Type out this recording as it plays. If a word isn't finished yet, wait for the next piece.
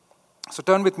So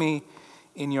turn with me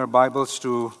in your Bibles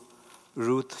to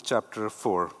Ruth chapter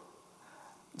 4.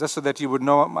 Just so that you would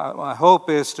know, my hope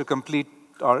is to complete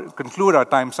or conclude our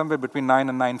time somewhere between 9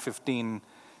 and 9:15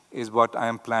 is what I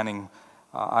am planning.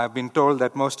 I have been told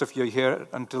that most of you are here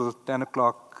until 10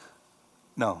 o'clock.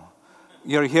 No,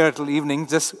 you're here till evening.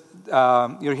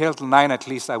 You're here till 9 at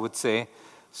least, I would say.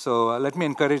 So let me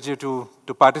encourage you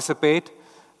to participate.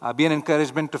 Be an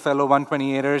encouragement to fellow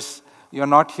 128ers. You're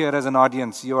not here as an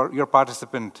audience. You're a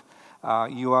participant.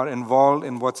 You are involved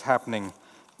in what's happening.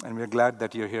 And we're glad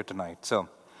that you're here tonight. So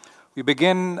we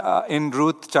begin in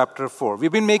Ruth chapter 4. We've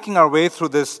been making our way through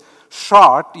this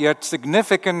short yet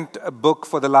significant book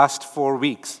for the last 4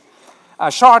 weeks.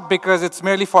 Short because it's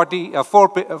merely 4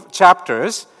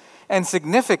 chapters, and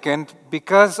significant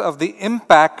because of the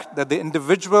impact that the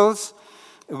individuals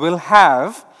will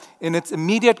have in its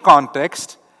immediate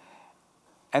context,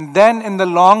 and then in the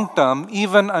long term,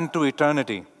 even unto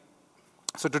eternity.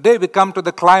 So today we come to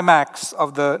the climax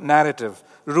of the narrative,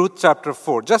 Ruth chapter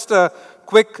 4. Just a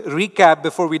quick recap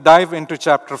before we dive into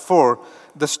chapter 4.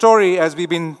 The story, as we've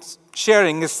been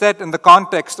sharing, is set in the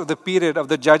context of the period of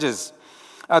the Judges.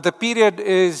 The period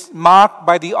is marked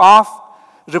by the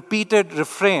oft-repeated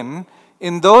refrain,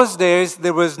 in those days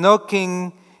there was no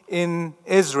king in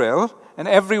Israel, and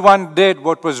everyone did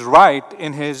what was right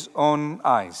in his own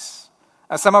eyes.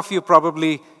 Some of you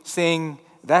probably saying,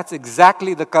 that's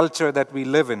exactly the culture that we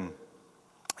live in.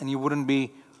 And you wouldn't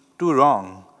be too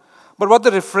wrong. But what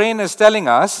the refrain is telling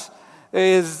us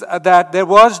is that there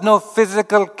was no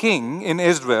physical king in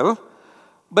Israel,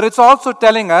 but it's also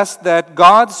telling us that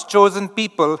God's chosen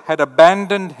people had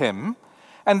abandoned him,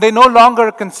 and they no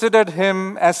longer considered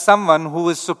him as someone who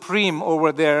is supreme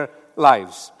over their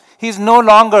lives. He's no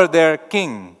longer their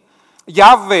king.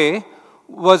 Yahweh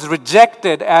was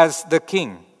rejected as the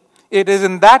king. It is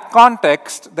in that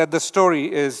context that the story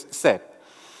is set.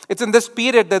 It's in this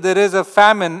period that there is a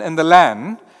famine in the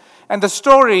land, and the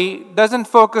story doesn't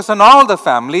focus on all the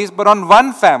families, but on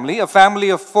one family, a family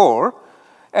of 4.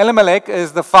 Elimelech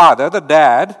is the father, the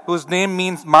dad, whose name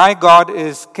means, my God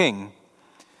is king.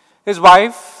 His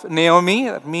wife, Naomi,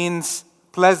 that means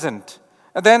pleasant.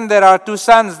 And then there are 2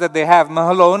 sons that they have,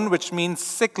 Mahlon, which means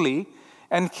sickly,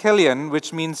 and Chilion,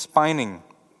 which means pining.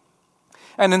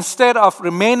 And instead of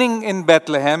remaining in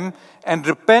Bethlehem and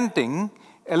repenting,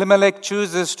 Elimelech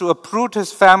chooses to uproot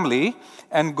his family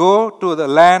and go to the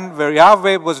land where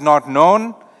Yahweh was not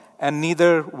known and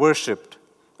neither worshipped.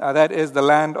 That is the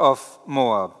land of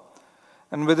Moab.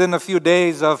 And within a few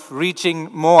days of reaching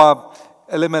Moab,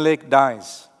 Elimelech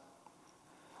dies.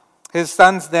 His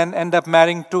sons then end up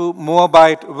marrying 2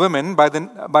 Moabite women by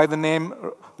the name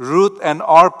Ruth and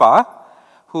Orpah,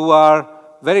 who are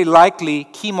very likely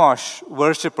Chemosh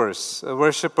worshippers, a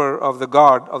worshipper of the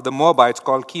god of the Moabites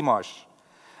called Chemosh.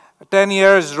 10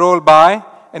 years roll by,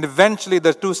 and eventually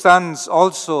the 2 sons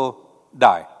also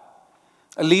die,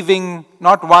 leaving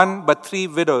not 1 but 3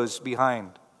 widows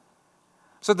behind.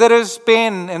 So there is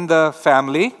pain in the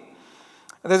family.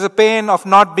 There's a pain of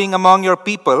not being among your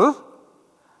people,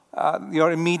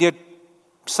 your immediate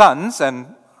sons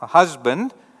and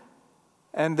husband.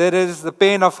 And there is the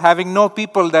pain of having no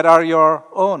people that are your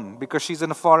own because she's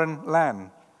in a foreign land.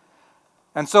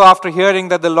 And so after hearing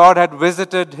that the Lord had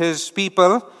visited his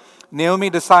people, Naomi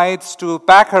decides to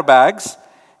pack her bags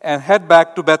and head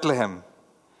back to Bethlehem.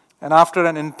 And after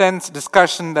an intense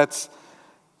discussion that's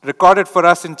recorded for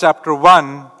us in chapter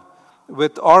 1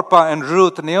 with Orpah and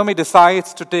Ruth, Naomi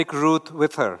decides to take Ruth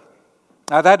with her.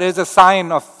 Now that is a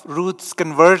sign of Ruth's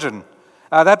conversion.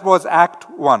 That was Act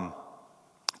 1.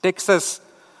 Takes us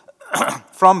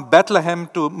from Bethlehem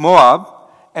to Moab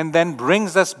and then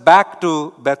brings us back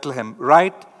to Bethlehem,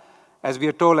 right as we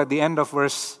are told at the end of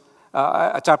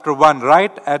chapter 1,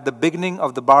 right at the beginning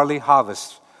of the barley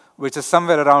harvest, which is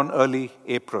somewhere around early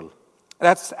April.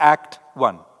 That's Act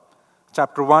 1.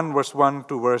 Chapter 1, verse 1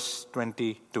 to verse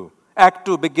 22. Act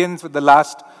 2 begins with the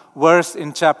last verse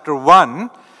in chapter 1,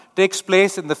 takes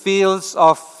place in the fields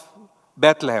of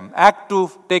Bethlehem. Act 2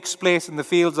 takes place in the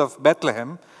fields of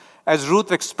Bethlehem as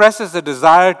Ruth expresses a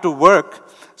desire to work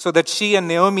so that she and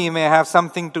Naomi may have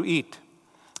something to eat.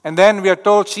 And then we are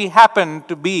told she happened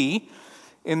to be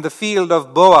in the field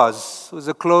of Boaz, who is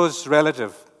a close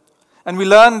relative. And we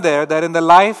learn there that in the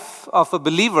life of a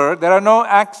believer, there are no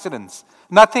accidents.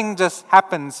 Nothing just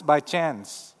happens by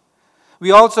chance.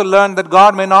 We also learn that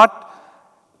God may not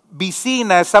be seen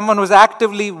as someone who is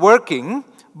actively working,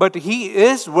 but he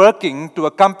is working to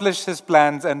accomplish his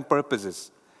plans and purposes.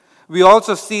 We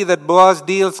also see that Boaz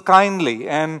deals kindly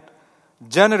and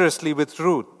generously with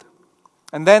Ruth.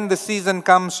 And then the season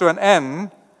comes to an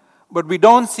end but we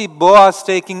don't see Boaz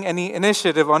taking any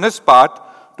initiative on his part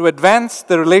to advance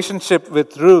the relationship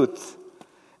with Ruth.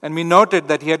 And we noted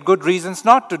that he had good reasons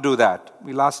not to do that.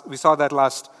 We saw that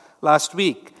last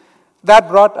week. That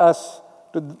brought us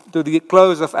to the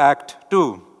close of Act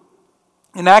 2.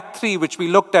 In Act 3, which we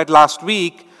looked at last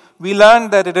week, we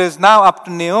learned that it is now up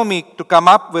to Naomi to come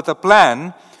up with a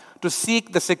plan to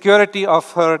seek the security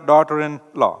of her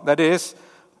daughter-in-law. That is,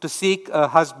 to seek a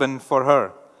husband for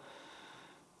her.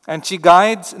 And she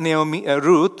guides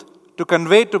Ruth to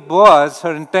convey to Boaz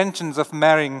her intentions of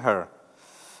marrying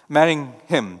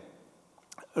him.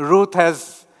 Ruth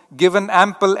has given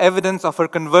ample evidence of her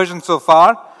conversion so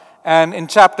far, and in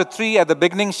chapter 3 at the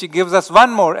beginning she gives us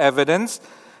one more evidence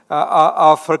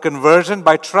of her conversion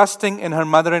by trusting in her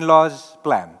mother-in-law's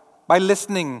plan, by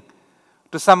listening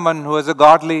to someone who is a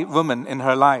godly woman in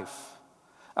her life.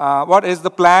 What is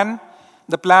the plan?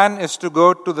 The plan is to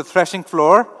go to the threshing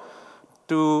floor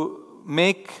to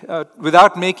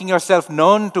without making yourself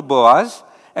known to Boaz,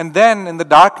 and then in the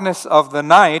darkness of the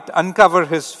night, uncover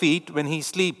his feet when he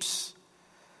sleeps.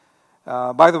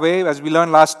 By the way, as we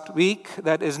learned last week,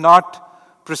 that is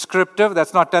not prescriptive.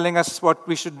 That's not telling us what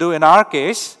we should do in our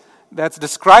case. That's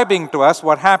describing to us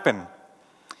what happened.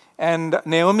 And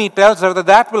Naomi tells her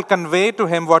that will convey to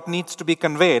him what needs to be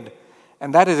conveyed.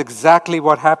 And that is exactly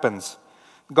what happens.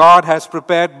 God has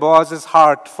prepared Boaz's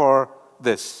heart for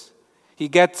this. He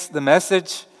gets the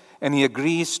message and he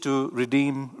agrees to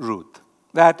redeem Ruth.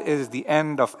 That is the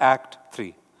end of Act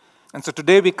 3. And so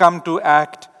today we come to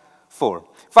Act 4.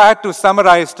 If I had to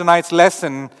summarize tonight's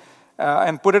lesson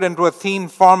and put it into a theme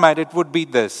format, it would be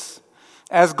this.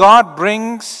 As God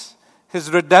brings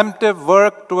his redemptive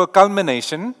work to a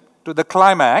culmination, to the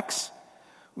climax,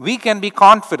 we can be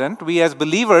confident, we as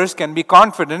believers can be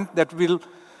confident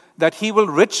that he will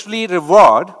richly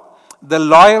reward the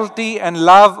loyalty and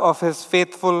love of his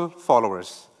faithful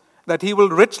followers. That he will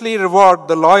richly reward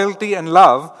the loyalty and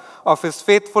love of his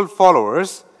faithful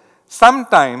followers,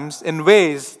 sometimes in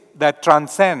ways that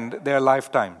transcend their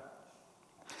lifetime.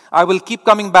 I will keep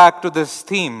coming back to this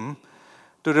theme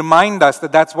to remind us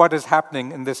that that's what is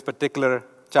happening in this particular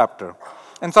chapter.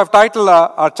 And so I've titled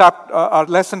our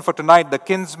lesson for tonight, The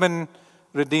Kinsman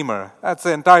Redeemer. That's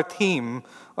the entire theme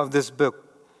of this book.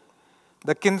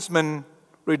 The Kinsman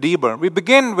Redeemer. We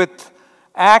begin with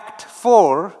Act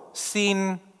 4,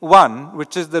 Scene 1,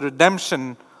 which is the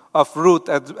redemption of Ruth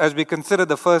as we consider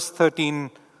the first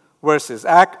 13 verses.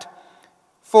 Act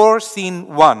 4,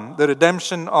 Scene 1, the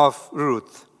redemption of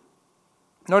Ruth.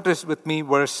 Notice with me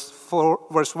verse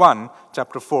 1,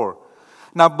 chapter 4.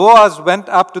 Now Boaz went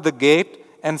up to the gate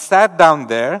and sat down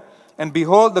there, and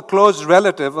behold, the close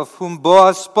relative of whom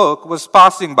Boaz spoke was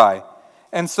passing by.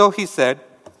 And so he said,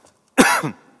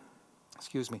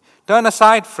 "Turn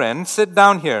aside, friend, sit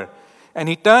down here." And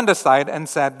he turned aside and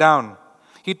sat down.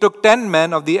 He took 10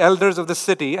 men of the elders of the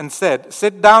city and said,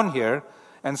 "Sit down here."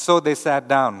 And so they sat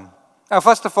down. Now,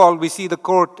 first of all, we see the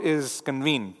court is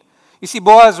convened. You see,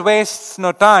 Boaz wastes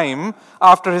no time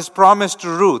after his promise to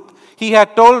Ruth. He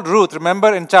had told Ruth,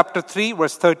 remember in chapter 3,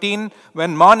 verse 13,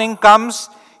 when morning comes,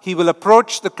 he will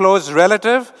approach the close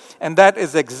relative, and that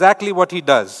is exactly what he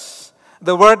does.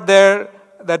 The word there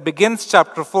that begins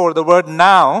chapter 4, the word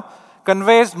now,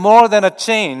 conveys more than a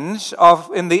change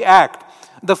in the act.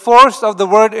 The force of the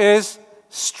word is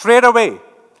straight away.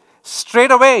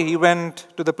 Straight away he went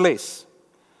to the place.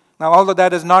 Now, although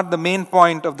that is not the main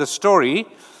point of the story,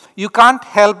 you can't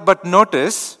help but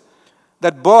notice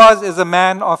that Boaz is a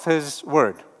man of his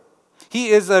word. He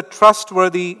is a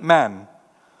trustworthy man.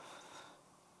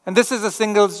 And this is a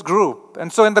singles group.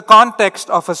 And so in the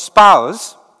context of a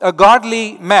spouse, a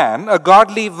godly man, a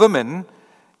godly woman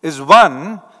is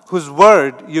one whose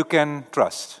word you can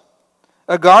trust.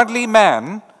 A godly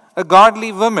man, a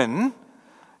godly woman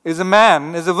is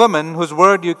a woman whose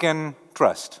word you can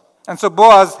trust. And so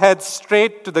Boaz heads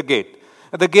straight to the gate.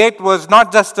 The gate was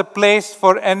not just a place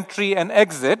for entry and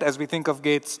exit, as we think of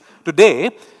gates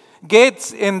today.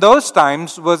 Gates in those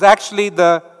times was actually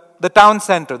the town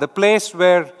center, the place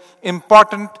where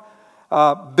important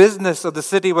business of the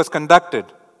city was conducted.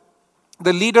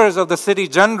 The leaders of the city,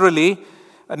 generally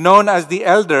known as the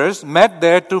elders, met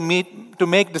there to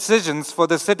make decisions for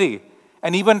the city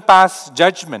and even pass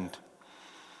judgment.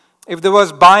 If there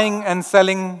was buying and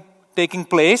selling taking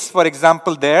place, for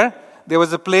example, there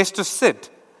was a place to sit,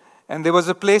 and there was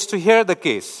a place to hear the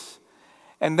case.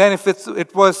 And then if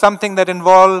it was something that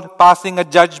involved passing a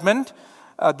judgment,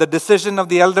 the decision of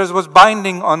the elders was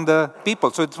binding on the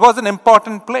people. So it was an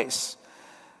important place.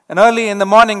 And early in the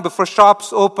morning, before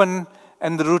shops opened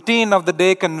and the routine of the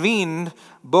day convened,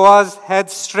 Boaz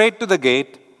heads straight to the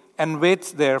gate and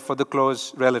waits there for the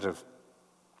close relative.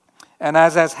 And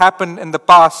as has happened in the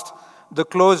past, the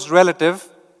close relative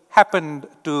happened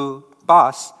to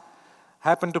pass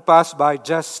by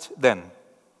just then.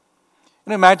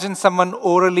 Imagine someone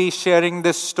orally sharing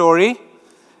this story.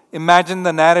 Imagine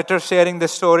the narrator sharing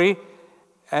this story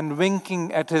and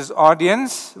winking at his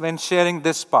audience when sharing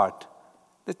this part.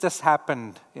 It just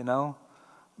happened,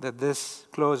 that this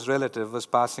close relative was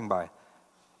passing by.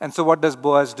 And so what does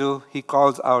Boaz do? He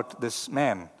calls out this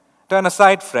man. Turn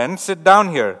aside, friend, sit down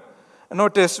here.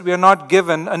 Notice we are not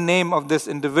given a name of this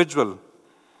individual.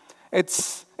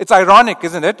 It's ironic,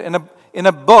 isn't it? In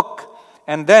a book,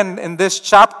 and then in this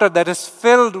chapter that is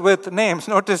filled with names.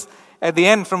 Notice at the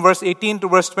end from verse 18 to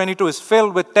verse 22 is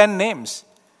filled with 10 names.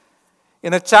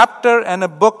 In a chapter and a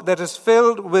book that is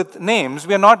filled with names,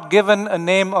 we are not given a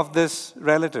name of this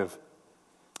relative.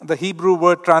 The Hebrew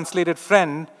word translated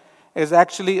friend is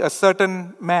actually a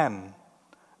certain man.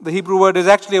 The Hebrew word is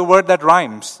actually a word that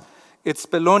rhymes. It's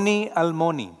Peloni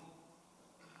Almoni.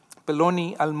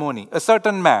 Peloni Almoni, a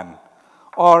certain man,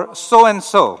 or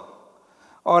so-and-so,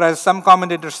 or as some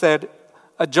commentators said,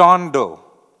 a John Doe.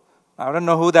 I don't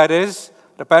know who that is,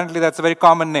 but apparently that's a very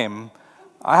common name.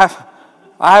 I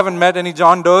haven't met any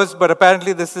John Does, but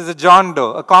apparently this is a John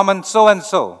Doe, a common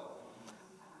so-and-so.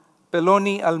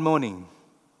 Peloni Almoni.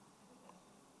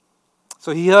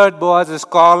 So he heard Boaz's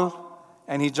call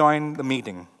and he joined the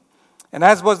meeting. And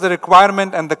as was the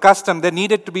requirement and the custom, there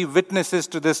needed to be witnesses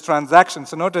to this transaction.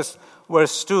 So notice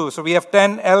verse 2. So we have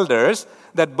 10 elders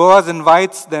that Boaz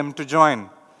invites them to join.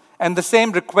 And the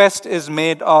same request is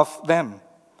made of them.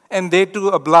 And they too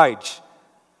oblige.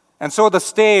 And so the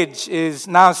stage is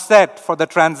now set for the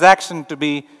transaction to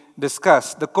be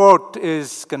discussed. The court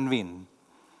is convened.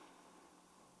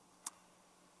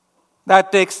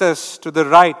 That takes us to the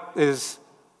right is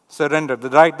surrendered, the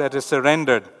right that is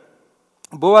surrendered.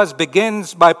 Boaz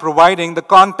begins by providing the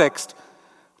context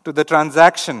to the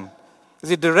transaction. As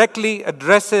he directly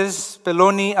addresses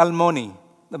Peloni Almoni,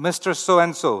 the Mr.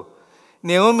 So-and-so.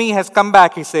 Naomi has come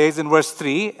back, he says in verse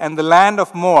 3, and the land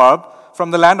of Moab,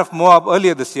 from the land of Moab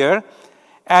earlier this year.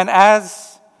 And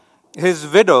as his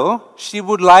widow, she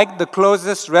would like the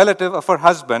closest relative of her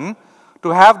husband to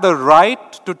have the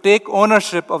right to take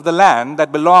ownership of the land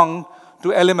that belonged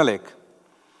to Elimelech.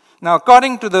 Now,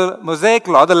 according to the Mosaic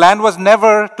law, the land was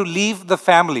never to leave the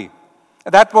family.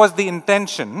 That was the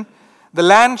intention. The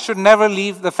land should never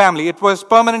leave the family. It was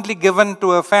permanently given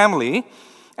to a family,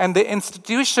 and the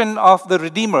institution of the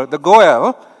Redeemer, the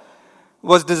Goel,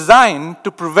 was designed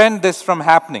to prevent this from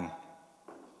happening.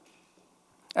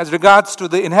 As regards to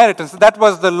the inheritance, that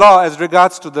was the law as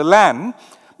regards to the land.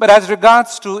 But as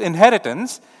regards to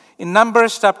inheritance, in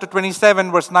Numbers chapter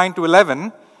 27, verse 9 to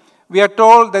 11, we are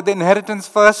told that the inheritance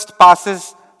first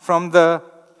passes from the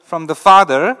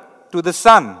father to the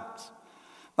son.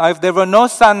 Now, if there were no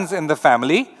sons in the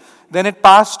family, then it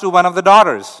passed to one of the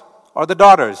daughters or the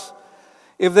daughters.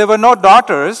 If there were no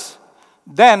daughters,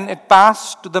 then it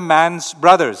passed to the man's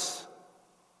brothers.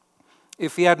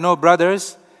 If he had no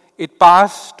brothers, it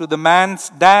passed to the man's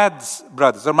dad's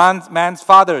brothers or man's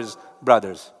father's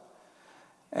brothers.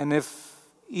 And if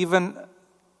even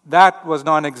that was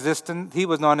non-existent, he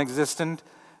was non-existent,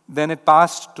 then it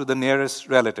passed to the nearest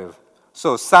relative.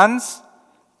 So sons,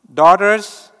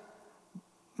 daughters,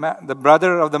 the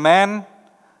brother of the man,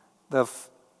 the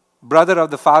brother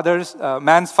of the father's,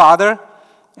 man's father,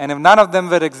 and if none of them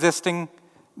were existing,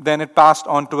 then it passed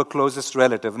on to a closest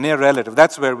relative, near relative.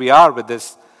 That's where we are with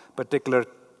this particular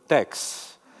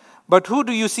text. But who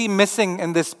do you see missing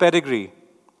in this pedigree?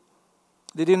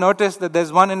 Did you notice that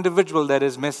there's one individual that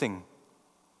is missing?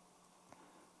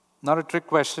 Not a trick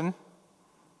question.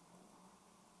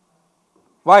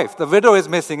 Wife, the widow is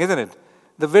missing, isn't it?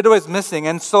 The widow is missing.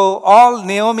 And so all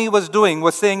Naomi was doing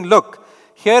was saying, look,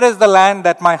 here is the land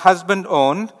that my husband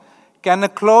owned. Can a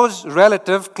close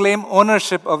relative claim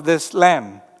ownership of this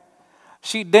land?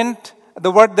 She didn't,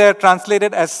 the word there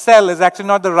translated as sell is actually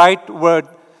not the right word.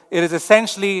 It is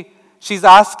essentially, she's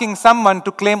asking someone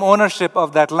to claim ownership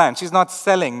of that land. She's not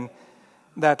selling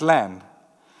that land.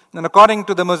 And according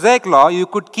to the Mosaic law, you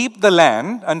could keep the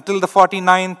land until the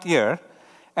 49th year.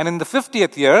 And in the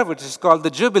 50th year, which is called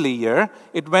the Jubilee year,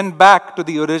 it went back to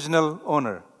the original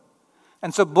owner.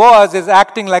 And so Boaz is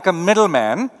acting like a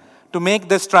middleman to make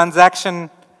this transaction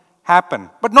happen.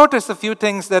 But notice a few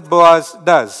things that Boaz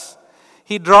does.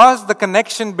 He draws the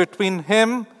connection between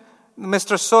him,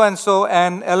 Mr. So-and-so,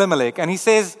 and Elimelech. And he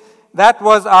says, that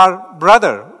was our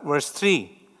brother, verse 3.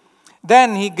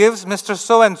 Then he gives Mr.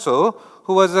 So-and-so,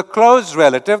 who was a close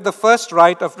relative, the first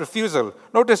right of refusal.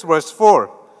 Notice verse 4.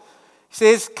 He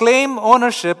says, claim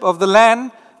ownership of the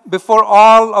land before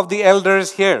all of the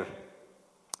elders here.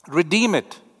 Redeem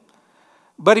it.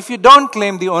 But if you don't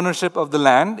claim the ownership of the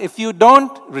land, if you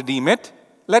don't redeem it,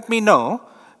 let me know,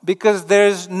 because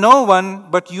there's no one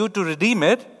but you to redeem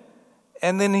it.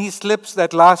 And then he slips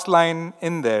that last line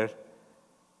in there.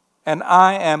 And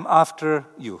I am after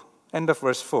you. End of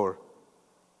verse 4.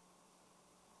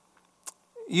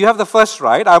 You have the first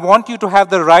right. I want you to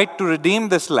have the right to redeem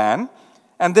this land.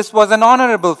 And this was an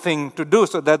honorable thing to do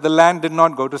so that the land did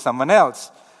not go to someone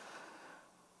else.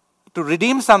 To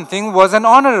redeem something was an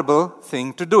honorable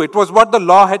thing to do. It was what the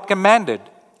law had commanded.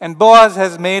 And Boaz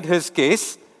has made his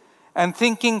case. And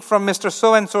thinking from Mr.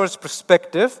 So-and-so's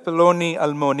perspective, Peloni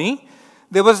Almoni,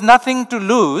 there was nothing to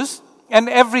lose and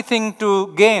everything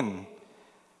to gain.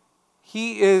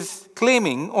 He is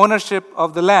claiming ownership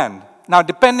of the land. Now,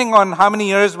 depending on how many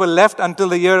years were left until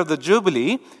the year of the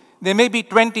Jubilee, there may be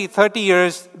 20, 30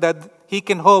 years that he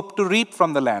can hope to reap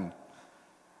from the land.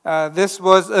 This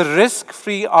was a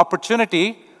risk-free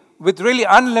opportunity with really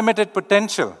unlimited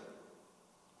potential.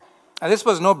 And this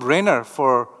was no brainer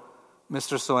for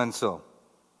Mr. So-and-so.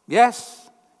 Yes,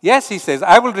 he says,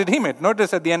 I will redeem it.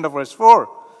 Notice at the end of verse 4.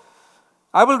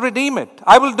 I will redeem it.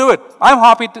 I will do it. I'm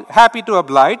happy to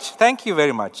oblige. Thank you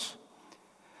very much.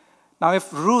 Now,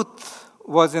 if Ruth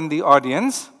was in the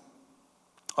audience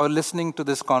or listening to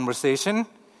this conversation,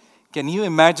 can you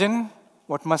imagine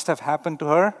what must have happened to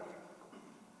her?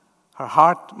 Her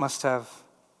heart must have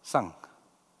sunk.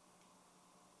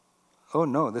 Oh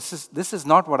no, this is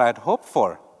not what I had hoped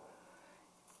for.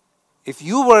 If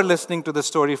you were listening to the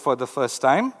story for the first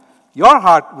time, your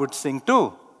heart would sink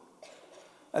too.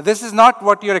 This is not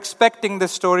what you're expecting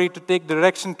this story to take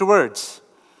direction towards.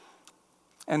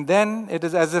 And then it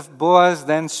is as if Boaz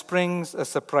then springs a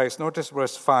surprise. Notice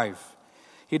verse 5.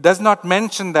 He does not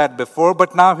mention that before,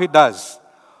 but now he does.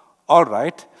 All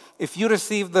right, if you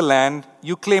receive the land,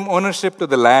 you claim ownership to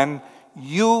the land,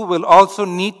 you will also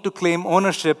need to claim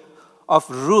ownership of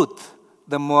Ruth,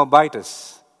 the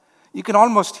Moabitess. You can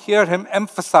almost hear him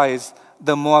emphasize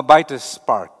the Moabitess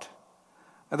part.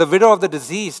 The widow of the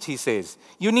deceased, he says,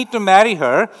 you need to marry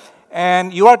her,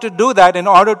 and you are to do that in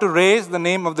order to raise the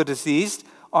name of the deceased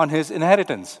on his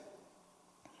inheritance.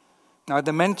 Now, at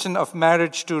the mention of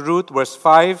marriage to Ruth, verse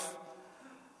 5,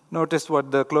 notice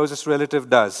what the closest relative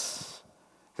does.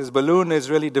 His balloon is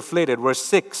really deflated. Verse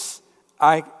 6,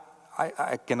 I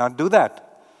cannot do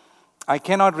that. I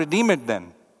cannot redeem it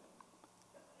then.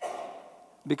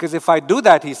 Because if I do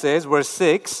that, he says, verse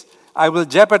 6, I will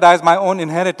jeopardize my own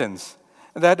inheritance.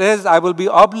 That is, I will be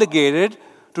obligated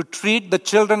to treat the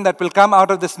children that will come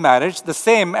out of this marriage the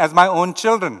same as my own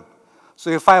children. So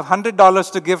if I have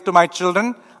 $100 to give to my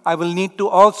children, I will need to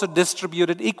also distribute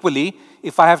it equally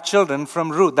if I have children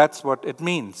from Ruth. That's what it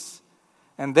means.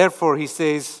 And therefore, he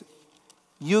says,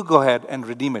 you go ahead and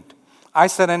redeem it. I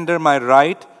surrender my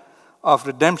right of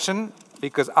redemption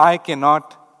because I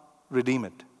cannot redeem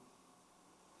it.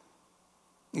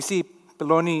 You see,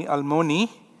 Peloni Almoni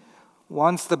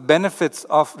wants the benefits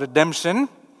of redemption,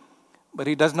 but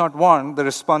he does not want the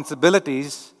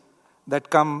responsibilities that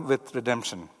come with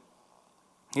redemption.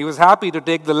 He was happy to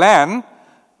take the land,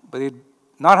 but he's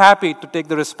not happy to take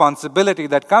the responsibility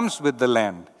that comes with the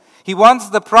land. He wants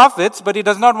the profits, but he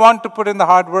does not want to put in the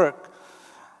hard work.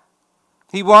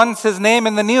 He wants his name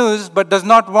in the news, but does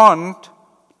not want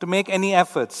to make any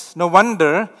efforts. No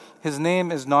wonder his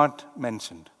name is not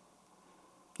mentioned.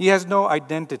 He has no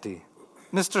identity.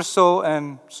 Mr. So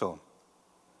and so.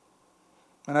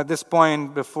 And at this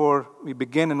point, before we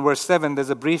begin in verse 7, there's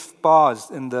a brief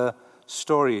pause in the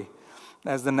story.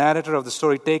 As the narrator of the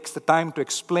story takes the time to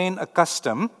explain a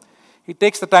custom, he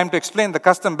takes the time to explain the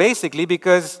custom basically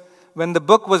because when the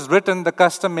book was written, the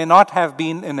custom may not have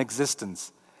been in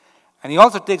existence. And he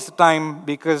also takes the time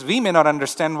because we may not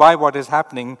understand why what is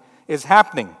happening is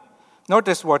happening.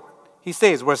 Notice what he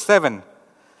says, verse 7.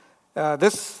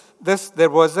 There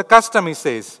was a custom, he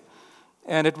says.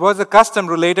 And it was a custom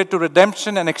related to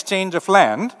redemption and exchange of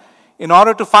land. In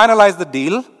order to finalize the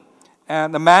deal,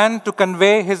 and the man, to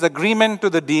convey his agreement to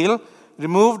the deal,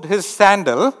 removed his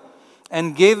sandal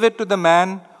and gave it to the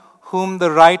man whom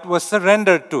the right was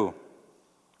surrendered to.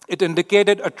 It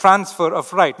indicated a transfer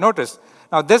of right. Notice,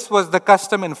 now this was the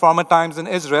custom in former times in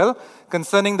Israel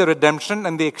concerning the redemption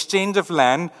and the exchange of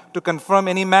land to confirm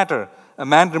any matter. A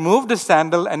man removed his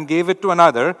sandal and gave it to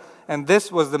another, and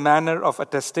this was the manner of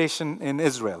attestation in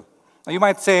Israel. Now you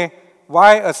might say,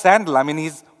 why a sandal? I mean,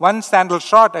 he's one sandal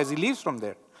short as he leaves from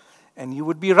there. And you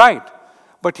would be right.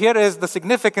 But here is the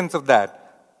significance of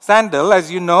that. Sandal,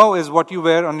 as you know, is what you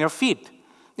wear on your feet.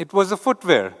 It was a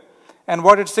footwear. And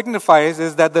what it signifies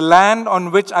is that the land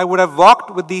on which I would have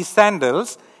walked with these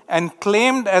sandals and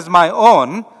claimed as my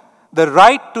own, the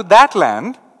right to that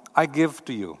land I give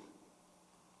to you.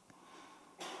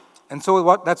 And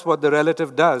so that's what the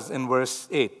relative does in verse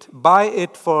 8. Buy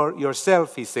it for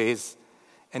yourself, he says,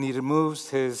 and he removes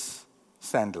his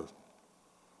sandal.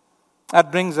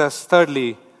 That brings us,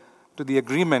 thirdly, to the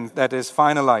agreement that is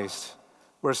finalized.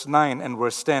 Verse 9 and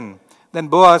verse 10. Then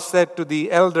Boaz said to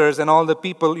the elders and all the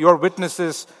people, "You are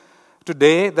witnesses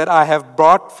today that I have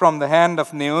brought from the hand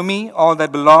of Naomi all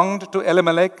that belonged to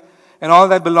Elimelech and all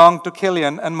that belonged to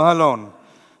Chilion and Mahlon.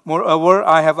 Moreover,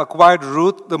 I have acquired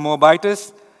Ruth the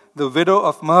Moabitess, the widow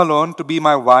of Mahlon, to be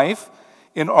my wife,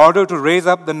 in order to raise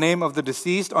up the name of the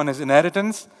deceased on his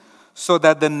inheritance, so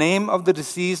that the name of the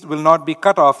deceased will not be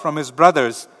cut off from his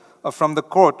brothers or from the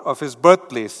court of his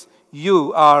birthplace.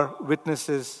 You are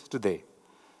witnesses today."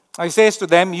 He says to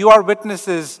them, "You are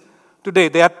witnesses today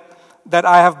that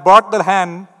I have bought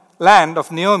the land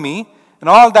of Naomi and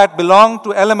all that belonged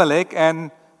to Elimelech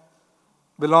and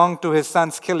belonged to his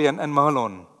sons Chilion and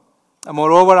Mahlon. And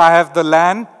moreover, I have the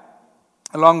land.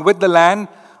 Along with the land,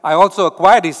 I also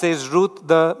acquired," he says, "Ruth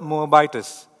the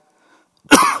Moabitess."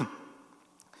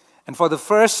 And for the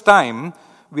first time,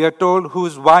 we are told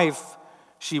whose wife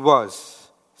she was.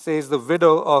 Says the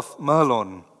widow of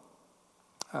Mahlon.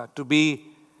 To be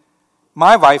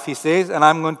my wife, he says, and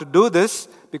I'm going to do this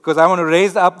because I want to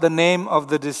raise up the name of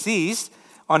the deceased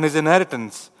on his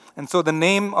inheritance. And so the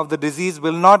name of the deceased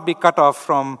will not be cut off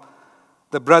from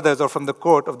the brothers or from the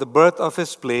court of the birth of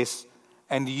his place,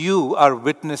 and you are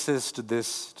witnesses to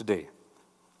this today.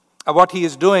 What he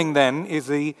is doing then is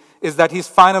that he's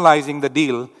finalizing the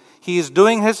deal. He is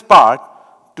doing his part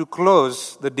to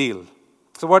close the deal.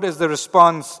 So what is the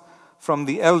response from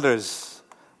the elders?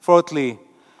 Fourthly,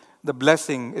 the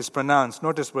blessing is pronounced.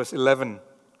 Notice verse 11.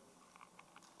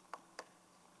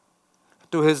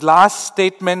 To his last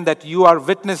statement that you are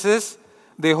witnesses,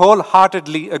 they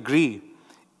wholeheartedly agree.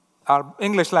 Our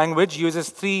English language uses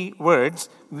three words.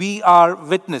 We are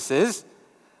witnesses.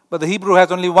 But the Hebrew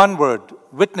has only one word,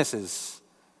 witnesses.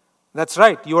 That's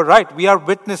right, you are right. We are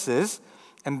witnesses.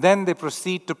 And then they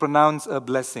proceed to pronounce a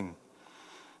blessing.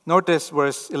 Notice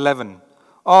verse 11.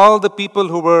 All the people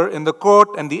who were in the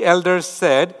court and the elders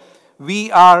said,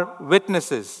 "We are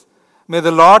witnesses. May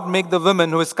the Lord make the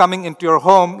woman who is coming into your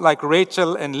home like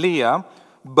Rachel and Leah,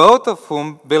 both of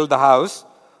whom build the house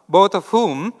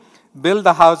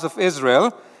of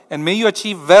Israel, and may you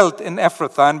achieve wealth in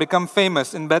Ephrathah and become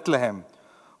famous in Bethlehem.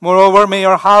 Moreover, may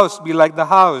your house be like the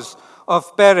house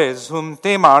of Perez, whom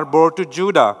Tamar bore to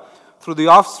Judah, through the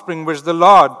offspring which the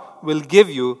Lord will give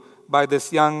you by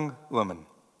this young woman."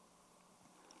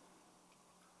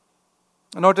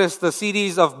 Notice the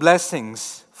series of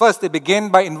blessings. First, they begin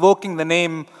by invoking the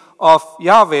name of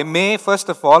Yahweh. May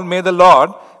the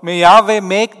Lord, may Yahweh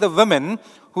make the woman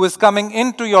who is coming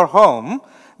into your home,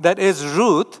 that is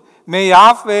Ruth, may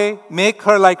Yahweh make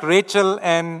her like Rachel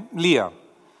and Leah.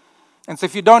 And so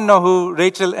if you don't know who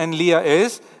Rachel and Leah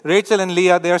is, Rachel and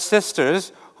Leah, they are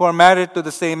sisters who are married to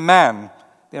the same man.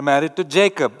 They are married to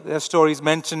Jacob. Their story is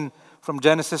mentioned from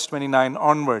Genesis 29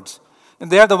 onwards.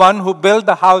 And they are the one who built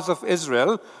the house of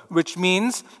Israel, which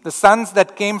means the sons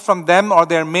that came from them or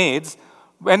their maids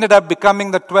ended up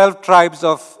becoming the 12 tribes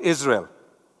of Israel.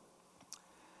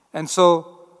 And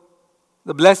so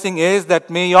the blessing is that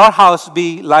may your house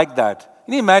be like that.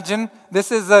 Can you imagine?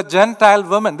 This is a Gentile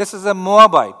woman. This is a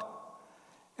Moabite.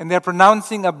 And they're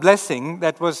pronouncing a blessing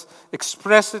that was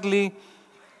expressly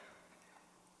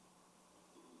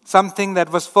something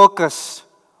that was focused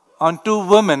on two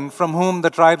women from whom the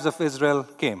tribes of Israel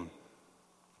came.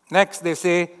 Next, they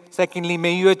say, secondly,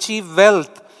 may you achieve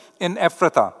wealth in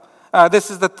Ephrathah. This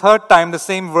is the third time the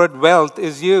same word wealth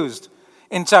is used.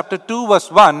 In chapter 2, verse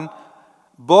 1,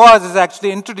 Boaz is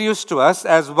actually introduced to us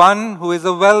as one who is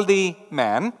a wealthy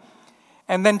man.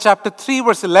 And then chapter 3,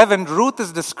 verse 11, Ruth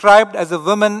is described as a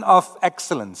woman of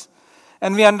excellence.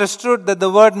 And we understood that the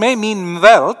word may mean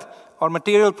wealth or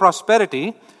material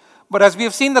prosperity, but as we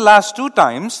have seen the last two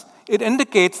times, it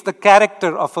indicates the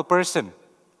character of a person.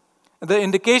 The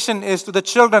indication is to the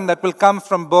children that will come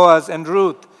from Boaz and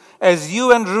Ruth. As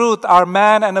you and Ruth are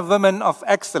man and a woman of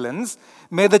excellence,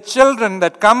 may the children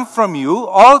that come from you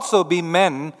also be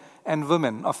men and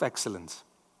women of excellence.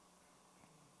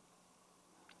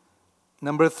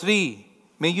 Number 3,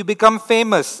 may you become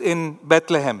famous in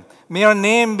Bethlehem. May your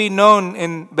name be known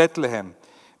in Bethlehem.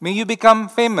 May you become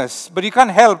famous. But you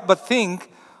can't help but think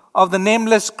of the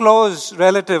nameless close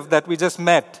relative that we just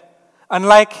met.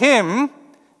 Unlike him,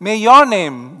 may your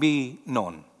name be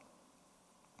known.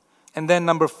 And then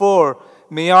number 4,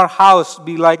 may your house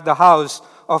be like the house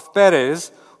of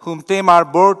Perez, whom Tamar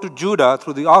bore to Judah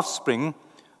through the offspring,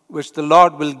 which the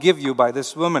Lord will give you by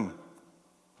this woman.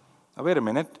 Now wait a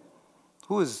minute.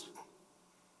 Who is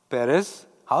Perez?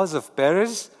 House of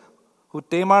Perez? who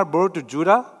Tamar bore to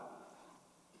Judah?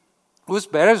 Who is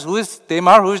Perez? Who is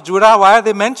Tamar? Who is Judah? Why are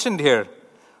they mentioned here?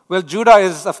 Well, Judah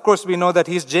is, of course, we know that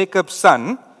he's Jacob's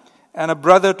son and a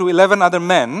brother to 11 other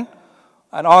men,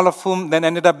 and all of whom then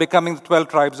ended up becoming the 12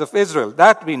 tribes of Israel.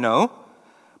 That we know.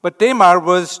 But Tamar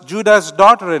was Judah's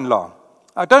daughter-in-law.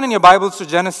 Turn in your Bibles to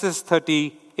Genesis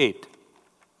 38.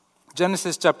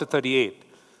 Genesis chapter 38.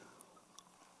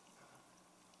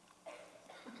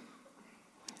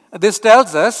 This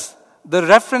tells us, the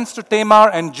reference to Tamar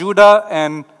and Judah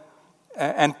and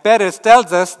Perez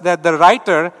tells us that the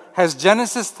writer has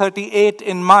Genesis 38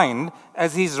 in mind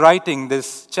as he's writing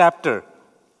this chapter.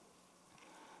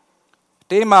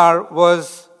 Tamar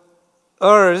was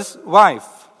Er's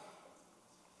wife.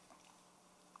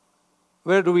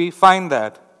 Where do we find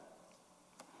that?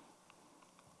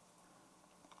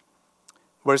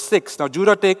 Verse 6. Now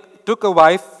Judah took a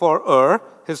wife for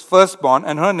his firstborn,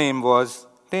 and her name was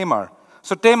Tamar.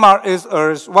 So Tamar is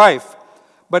Er's wife.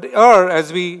 But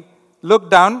as we look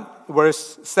down,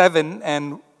 verse 7,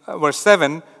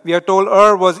 we are told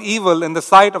was evil in the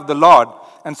sight of the Lord.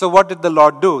 And so what did the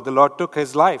Lord do? The Lord took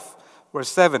his life. Verse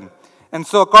 7. And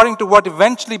so according to what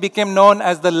eventually became known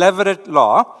as the Levirate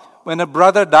law, when a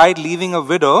brother died leaving a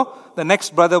widow, the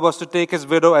next brother was to take his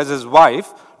widow as his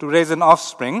wife to raise an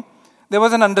offspring. There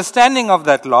was an understanding of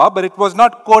that law, but it was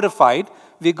not codified.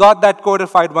 We got that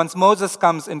codified once Moses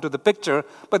comes into the picture,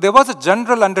 but there was a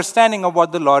general understanding of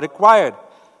what the law required.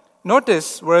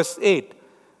 Notice verse 8.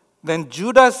 Then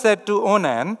Judah said to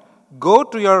Onan, Go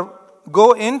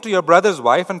in to your brother's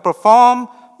wife and perform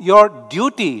your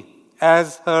duty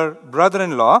as her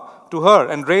brother-in-law to her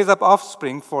and raise up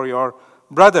offspring for your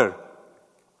brother.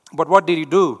 But what did he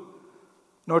do?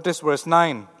 Notice verse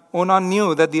 9. Onan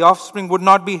knew that the offspring would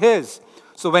not be his.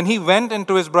 So when he went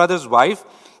into his brother's wife,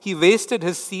 he wasted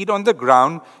his seed on the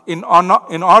ground in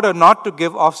order not to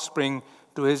give offspring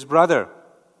to his brother.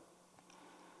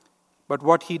 But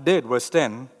what he did, verse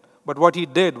 10, but what he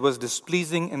did was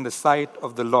displeasing in the sight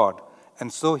of the Lord,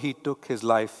 and so he took his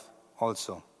life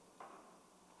also.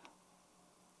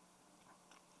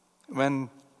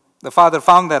 When the father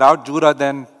found that out, Judah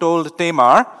then told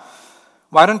Tamar,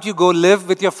 Why don't you go live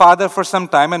with your father for some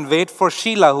time and wait for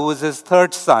Shelah, who is his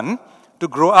third son, to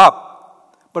grow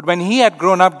up? But when he had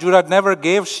grown up, Judah never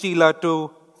gave Shelah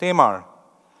to Tamar.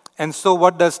 And so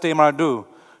what does Tamar do?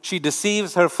 She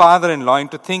deceives her father-in-law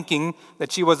into thinking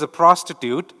that she was a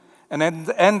prostitute and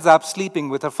ends up sleeping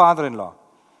with her father-in-law.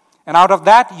 And out of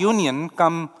that union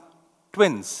come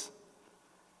twins.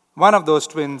 One of those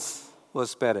twins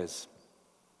was Perez.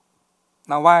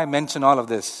 Now, why I mention all of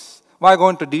this? Why go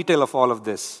into detail of all of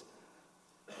this?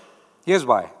 Here's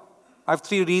why. I have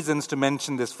 3 reasons to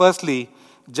mention this. Firstly,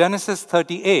 Genesis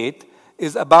 38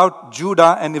 is about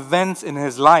Judah and events in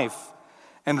his life.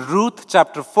 And Ruth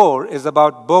chapter 4 is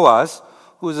about Boaz,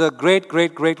 who is a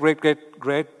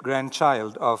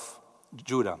great-grandchild of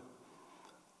Judah.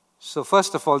 So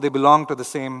first of all, they belong to the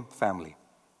same family.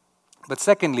 But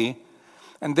secondly,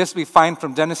 and this we find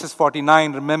from Genesis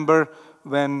 49, remember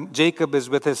when Jacob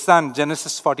is with his son,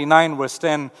 Genesis 49 verse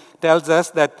 10 tells us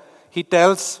that he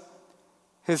tells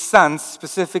his sons,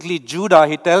 specifically Judah,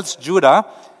 he tells Judah,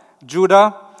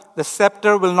 the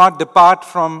scepter will not depart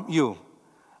from you.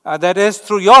 That is,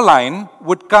 through your line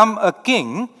would come a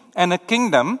king and a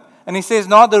kingdom. And he says,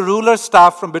 nor the ruler's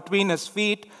staff from between his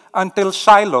feet until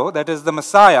Shiloh, that is the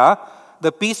Messiah,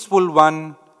 the peaceful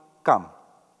one,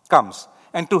 comes.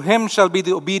 And to him shall be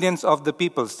the obedience of the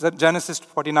peoples. Genesis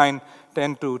 49,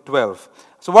 10-12.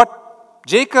 So what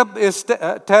Jacob is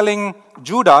telling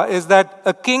Judah is that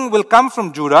a king will come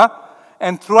from Judah,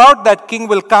 and throughout that king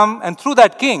will come, and through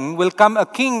that king will come a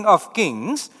king of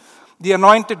kings, the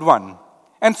anointed one.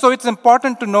 And so it's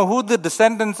important to know who the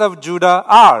descendants of Judah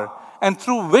are, and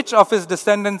through which of his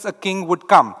descendants a king would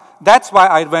come. That's why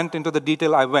I went into the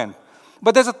detail I went.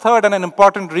 But there's a third and an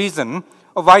important reason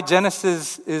of why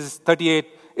Genesis 38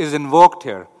 is invoked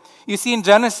here. You see, in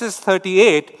Genesis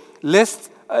 38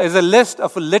 is a list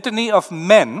of a litany of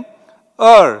men,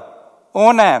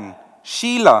 Onan,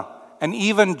 Shelah, and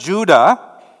even Judah.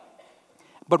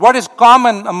 But what is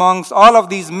common amongst all of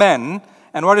these men,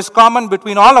 and what is common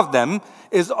between all of them,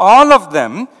 is all of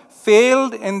them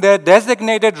failed in their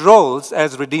designated roles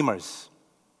as redeemers.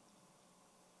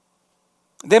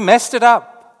 They messed it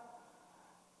up.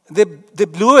 They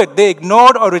blew it. They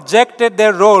ignored or rejected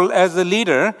their role as a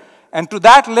leader. And to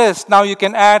that list, now you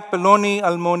can add Peloni,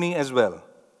 Almoni as well.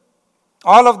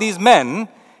 All of these men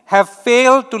have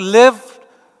failed to live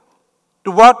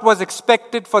to what was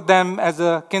expected for them as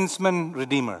a kinsman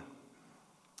redeemer.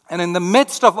 And in the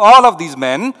midst of all of these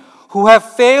men who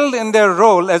have failed in their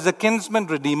role as a kinsman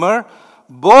redeemer,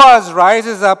 Boaz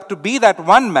rises up to be that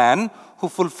one man who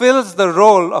fulfills the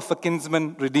role of a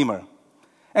kinsman redeemer.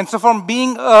 And so from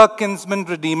being a kinsman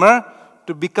redeemer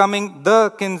to becoming the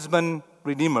kinsman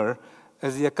redeemer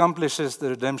as he accomplishes the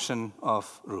redemption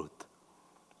of Ruth.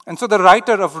 And so the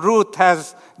writer of Ruth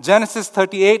has Genesis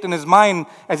 38 in his mind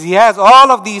as he has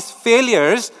all of these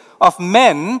failures of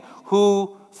men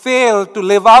who failed to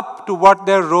live up to what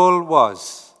their role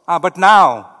was. But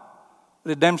now,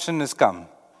 redemption has come.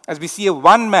 As we see a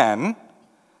one man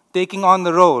taking on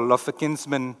the role of a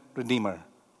kinsman redeemer.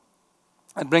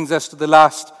 That brings us to the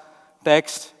last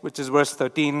text, which is verse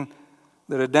 13.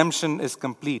 The redemption is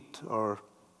complete, or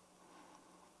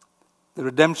the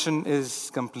redemption is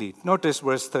complete. Notice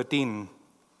verse 13.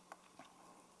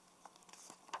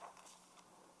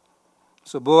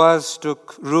 So Boaz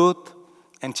took Ruth,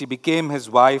 and she became his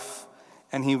wife,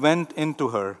 and he went into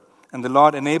her, and the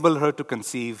Lord enabled her to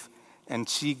conceive, and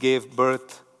she gave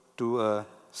birth to a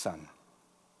son.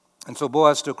 And so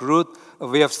Boaz took Ruth, a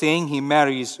way of saying he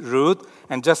marries Ruth.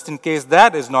 And just in case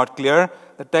that is not clear,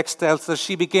 the text tells us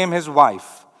she became his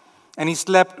wife. And he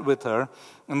slept with her.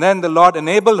 And then the Lord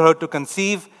enabled her to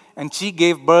conceive, and she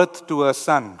gave birth to a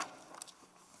son.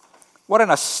 What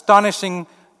an astonishing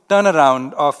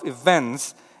turnaround of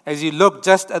events as you look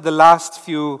just at the last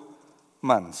few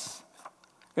months.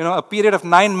 A period of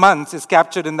 9 months is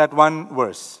captured in that one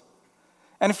verse.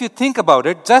 And if you think about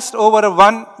it, just over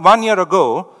one year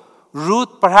ago,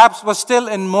 Ruth perhaps was still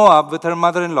in Moab with her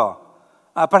mother-in-law,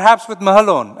 perhaps with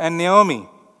Mahlon and Naomi.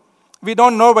 We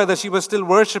don't know whether she was still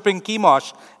worshipping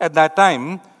Chemosh at that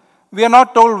time. We are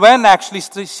not told when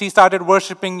actually she started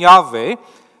worshipping Yahweh,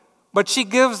 but she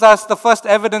gives us the first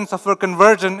evidence of her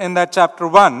conversion in that chapter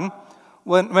 1,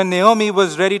 when Naomi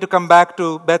was ready to come back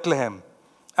to Bethlehem.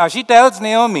 She tells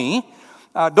Naomi,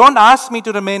 don't ask me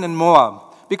to remain in Moab,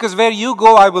 because where you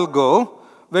go, I will go.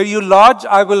 Where you lodge,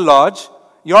 I will lodge.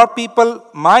 Your people,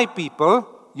 my people.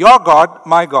 Your God,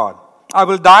 my God. I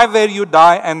will die where you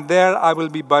die, and there I will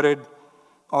be buried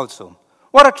also.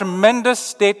 What a tremendous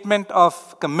statement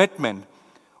of commitment.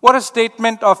 What a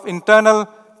statement of internal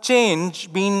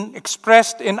change being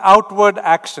expressed in outward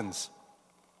actions.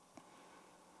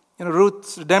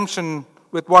 Ruth's redemption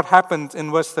with what happens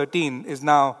in verse 13 is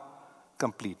now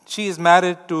complete. She is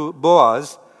married to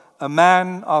Boaz, a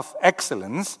man of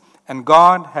excellence, and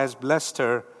God has blessed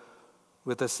her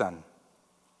with a son.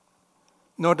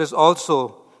 Notice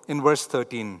also in verse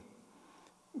 13,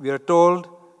 we are told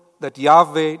that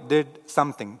Yahweh did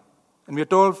something. And we are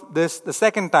told this the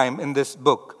second time in this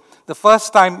book. The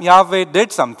first time Yahweh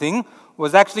did something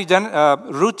was actually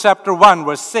Ruth chapter 1,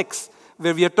 verse 6,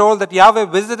 where we are told that Yahweh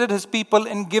visited his people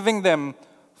in giving them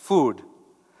food.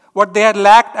 What they had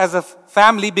lacked as a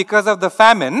family because of the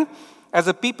famine, as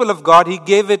a people of God, he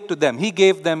gave it to them. He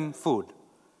gave them food.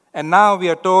 And now we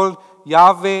are told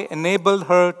Yahweh enabled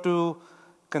her to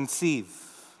conceive.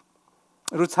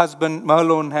 Ruth's husband,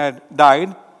 Mahlon, had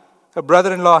died. Her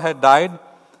brother-in-law had died.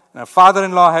 And her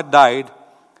father-in-law had died.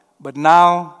 But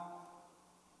now,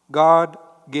 God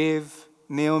gave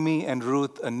Naomi and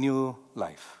Ruth a new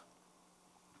life.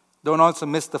 Don't also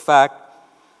miss the fact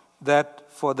that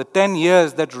for the 10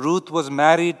 years that Ruth was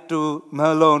married to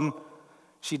Mahlon,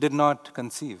 she did not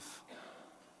conceive.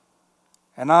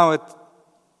 And now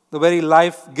the very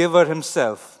life giver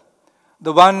himself,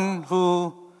 the one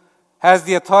who has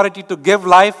the authority to give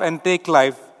life and take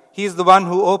life, he is the one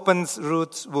who opens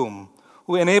Ruth's womb,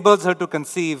 who enables her to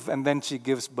conceive, and then she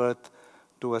gives birth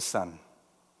to a son.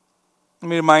 Let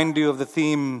me remind you of the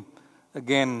theme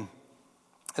again.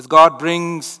 As God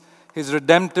brings his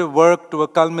redemptive work to a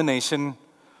culmination,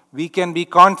 we can be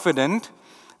confident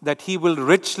that he will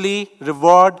richly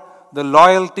reward the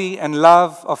loyalty and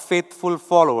love of faithful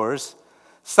followers,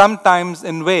 sometimes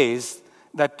in ways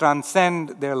that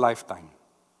transcend their lifetime.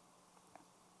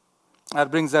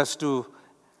 That brings us to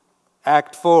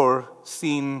Act 4,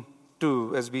 Scene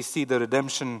 2, as we see the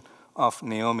redemption of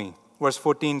Naomi. Verse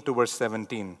 14 to verse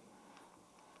 17.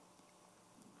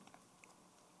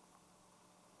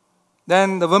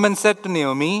 Then the woman said to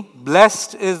Naomi,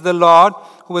 "Blessed is the Lord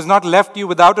who has not left you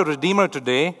without a redeemer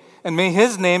today, and may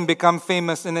his name become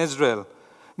famous in Israel.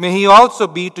 May he also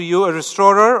be to you a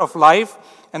restorer of life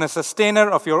and a sustainer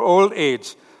of your old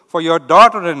age. For your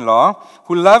daughter-in-law,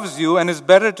 who loves you and is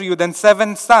better to you than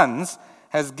 7 sons,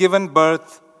 has given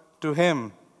birth to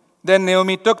him." Then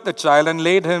Naomi took the child and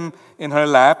laid him in her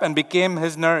lap and became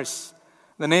his nurse.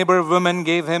 The neighbor woman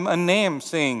gave him a name,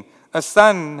 saying, "A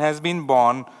son has been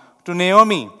born to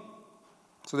Naomi."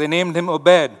 So they named him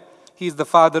Obed. He is the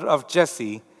father of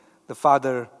Jesse, the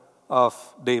father of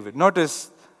David.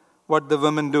 Notice what the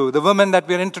women do. The woman that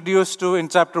we are introduced to in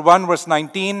chapter 1, verse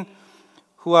 19,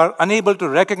 who are unable to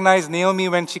recognize Naomi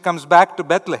when she comes back to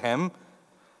Bethlehem,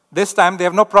 this time they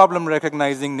have no problem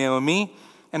recognizing Naomi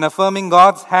and affirming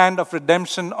God's hand of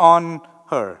redemption on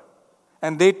her.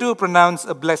 And they too pronounce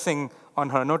a blessing on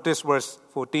her. Notice verse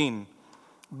 14.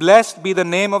 Blessed be the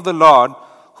name of the Lord,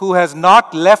 who has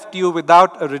not left you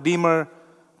without a redeemer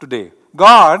today.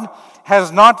 God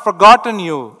has not forgotten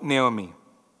you, Naomi.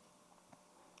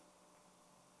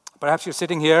 Perhaps you're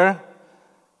sitting here,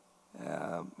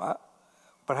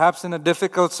 perhaps in a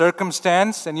difficult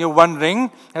circumstance, and you're wondering,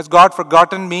 has God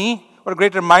forgotten me? What a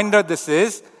great reminder this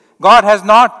is. God has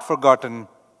not forgotten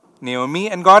Naomi,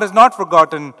 and God has not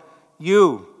forgotten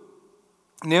you.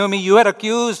 Naomi, you had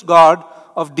accused God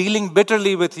of dealing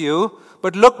bitterly with you,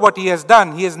 but look what He has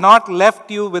done. He has not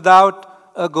left you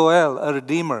without a Goel, a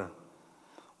redeemer.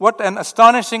 What an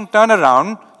astonishing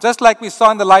turnaround, just like we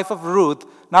saw in the life of Ruth,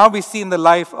 now we see in the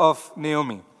life of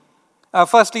Naomi.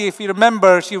 Firstly, if you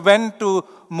remember, she went to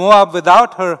Moab with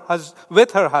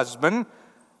her husband,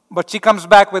 but she comes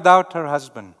back without her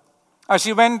husband.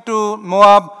 She went to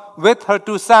Moab with her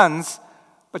 2 sons,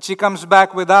 but she comes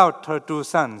back without her 2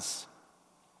 sons.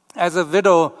 As a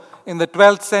widow in the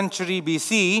 12th century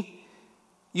BC,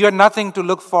 you had nothing to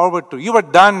look forward to. You were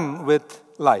done with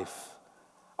life.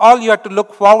 All you had to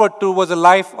look forward to was a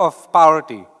life of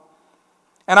poverty.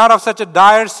 And out of such a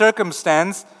dire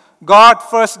circumstance, God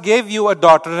first gave you a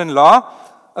daughter-in-law,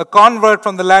 a convert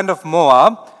from the land of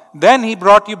Moab. Then He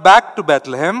brought you back to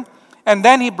Bethlehem. And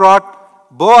then He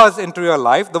brought Boaz into your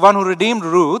life, the one who redeemed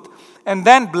Ruth, and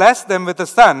then blessed them with a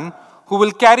son who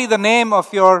will carry the name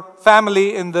of your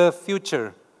family in the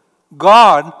future.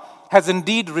 God has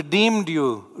indeed redeemed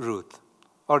you, Ruth,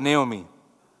 or Naomi.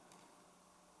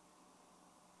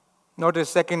 Notice,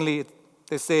 secondly,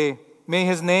 they say, may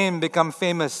His name become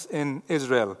famous in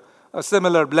Israel. A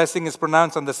similar blessing is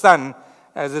pronounced on the son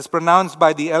as is pronounced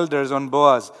by the elders on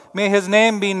Boaz. May His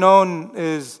name be known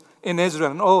in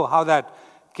Israel. And oh, how that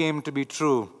came to be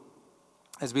true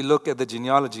as we look at the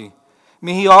genealogy.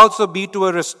 May He also be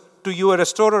to you a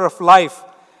restorer of life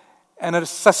and a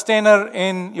sustainer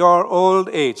in your old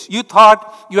age. You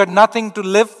thought you had nothing to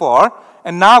live for,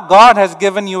 and now God has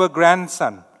given you a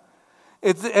grandson.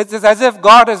 It's as if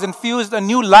God has infused a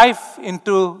new life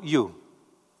into you.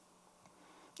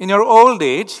 In your old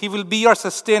age, He will be your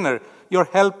sustainer, your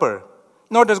helper.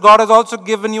 Notice, God has also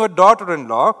given you a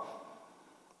daughter-in-law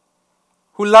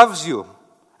who loves you.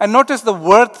 And notice the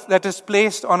worth that is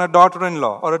placed on a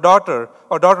daughter-in-law, or a daughter,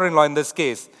 or daughter-in-law in this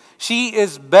case. She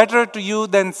is better to you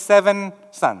than 7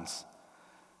 sons.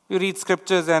 You read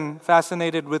scriptures and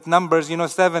fascinated with numbers,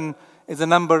 7 is a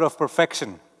number of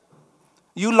perfection.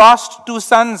 You lost 2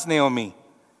 sons, Naomi.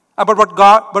 But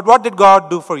what did God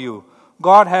do for you?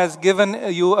 God has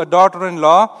given you a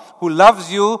daughter-in-law who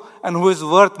loves you and who is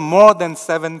worth more than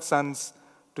 7 sons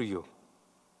to you.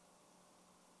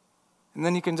 And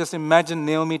then you can just imagine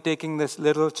Naomi taking this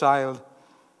little child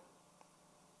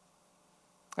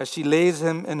as she lays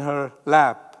him in her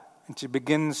lap and she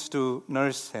begins to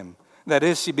nurse him. That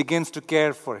is, she begins to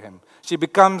care for him. She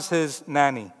becomes his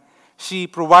nanny. She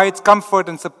provides comfort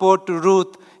and support to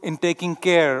Ruth in taking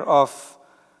care of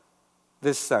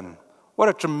this son. What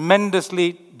a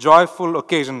tremendously joyful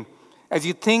occasion as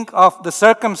you think of the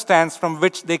circumstance from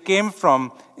which they came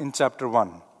from in chapter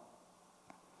 1.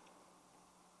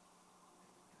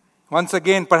 Once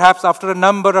again, perhaps after a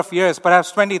number of years,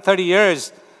 perhaps 20, 30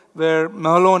 years, where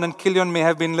Mahlon and Kilion may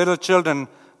have been little children,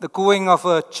 the cooing of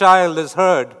a child is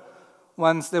heard.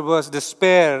 Once there was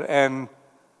despair and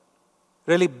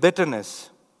really bitterness.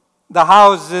 The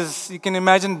house is, you can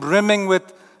imagine, brimming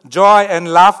with joy and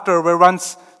laughter, where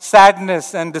once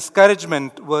sadness and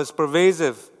discouragement was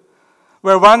pervasive.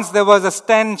 Where once there was a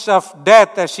stench of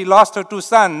death as she lost her 2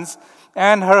 sons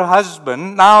and her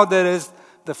husband, now there is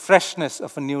the freshness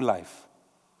of a new life.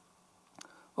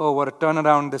 Oh, what a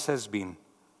turnaround this has been.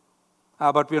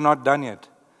 But we are not done yet.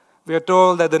 We are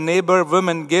told that the neighbor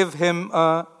women give him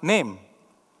a name.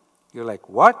 You're like,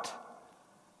 what?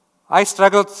 I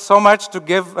struggled so much to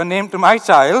give a name to my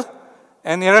child,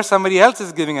 and here somebody else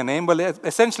is giving a name. Well,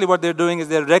 essentially what they're doing is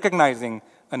they're recognizing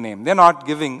a name. They're not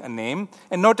giving a name.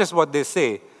 And notice what they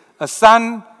say. A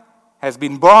son has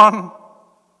been born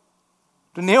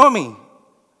to Naomi.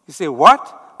 You say,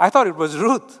 what? I thought it was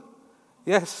Ruth.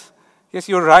 Yes,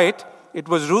 you're right. It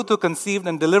was Ruth who conceived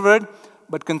and delivered.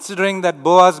 But considering that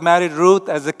Boaz married Ruth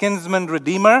as a kinsman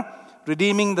redeemer,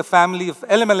 redeeming the family of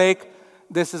Elimelech,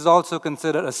 this is also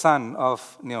considered a son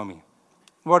of Naomi.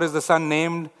 What is the son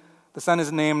named? The son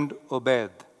is named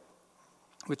Obed,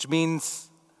 which means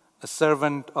a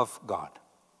servant of God.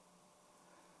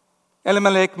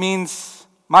 Elimelech means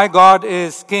My God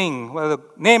is king. Well, the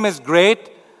name is great,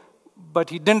 but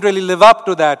he didn't really live up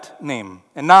to that name.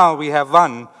 And now we have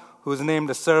one who is named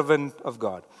a servant of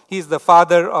God. He's the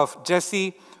father of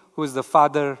Jesse, who is the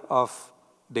father of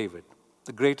David,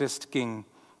 the greatest king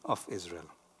of Israel.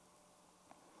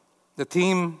 The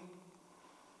theme,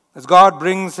 as God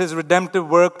brings his redemptive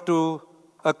work to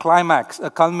a climax, a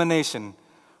culmination,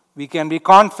 we can be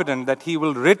confident that he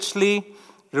will richly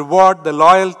reward the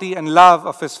loyalty and love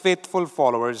of his faithful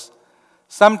followers,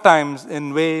 sometimes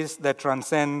in ways that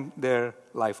transcend their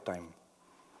lifetime.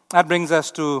 That brings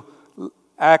us to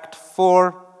Act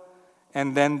 4,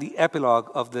 and then the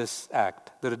epilogue of this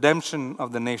act, the redemption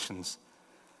of the nations.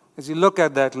 As you look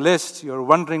at that list, you're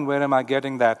wondering, where am I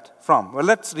getting that from? Well,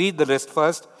 let's read the list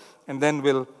first, and then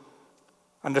we'll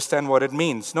understand what it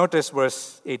means. Notice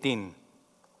verse 18.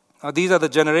 Now, these are the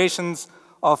generations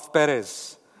of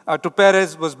Perez. To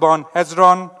Perez was born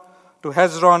Hezron. To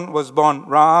Hezron was born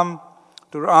Ram.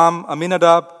 To Ram,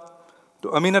 Aminadab. To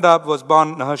Aminadab was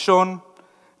born Nahshon.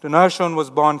 To Nahshon was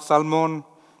born Salmon.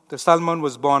 To Salmon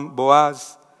was born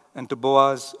Boaz. And to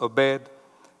Boaz, Obed.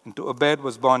 And to Obed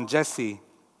was born Jesse.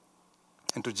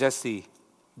 And to Jesse,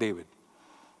 David.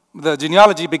 The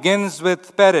genealogy begins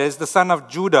with Perez, the son of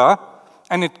Judah,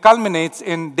 and it culminates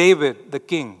in David, the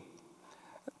king.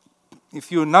 If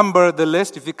you number the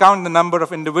list, if you count the number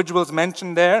of individuals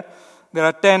mentioned there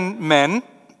are 10 men,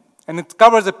 and it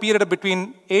covers a period of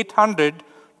between 800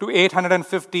 to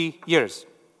 850 years.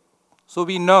 So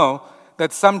we know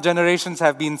that some generations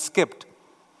have been skipped.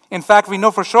 In fact, we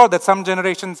know for sure that some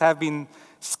generations have been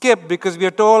skipped because we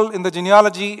are told in the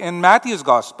genealogy in Matthew's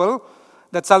Gospel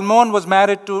that Salmon was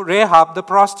married to Rahab, the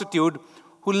prostitute,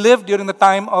 who lived during the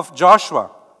time of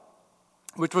Joshua,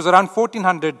 which was around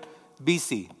 1400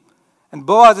 BC. And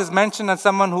Boaz is mentioned as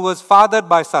someone who was fathered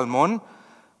by Salmon,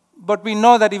 but we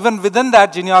know that even within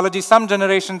that genealogy, some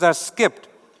generations are skipped.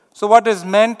 So what is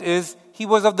meant is he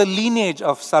was of the lineage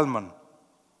of Salmon.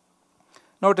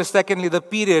 Notice, secondly, the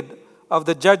period of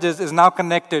the judges is now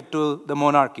connected to the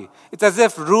monarchy. It's as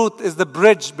if Ruth is the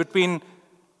bridge between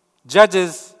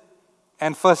Judges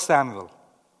and 1 Samuel.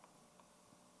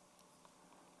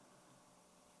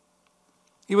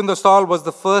 Even though Saul was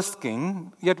the first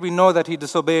king, yet we know that he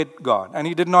disobeyed God, and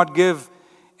he did not give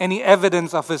any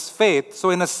evidence of his faith. So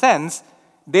in a sense,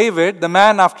 David, the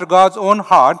man after God's own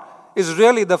heart, is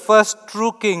really the first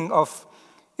true king of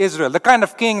Israel, the kind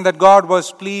of king that God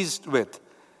was pleased with.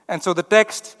 And so the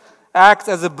text acts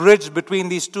as a bridge between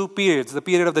these two periods, the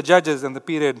period of the judges and the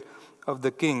period of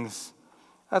the kings.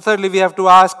 Thirdly, we have to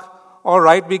ask, all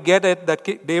right, we get it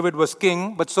that David was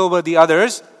king, but so were the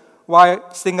others. Why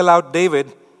single out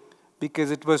David?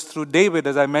 Because it was through David,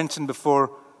 as I mentioned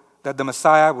before, that the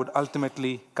Messiah would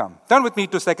ultimately come. Turn with me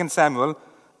to 2 Samuel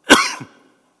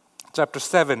chapter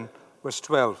 7, verse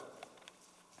 12.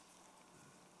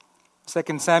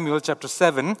 2 Samuel chapter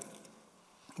 7,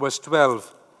 verse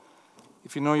 12.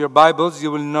 If you know your Bibles, you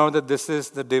will know that this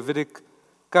is the Davidic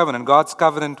covenant, God's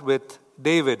covenant with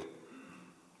David.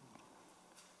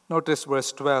 Notice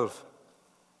verse 12.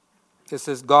 This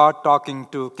is God talking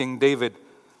to King David.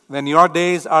 When your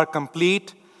days are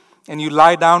complete and you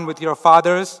lie down with your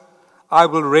fathers, I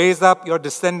will raise up your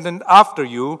descendant after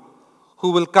you,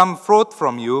 who will come forth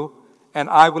from you, and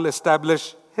I will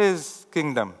establish his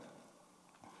kingdom.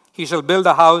 He shall build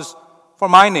a house for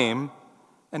my name,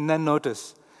 and then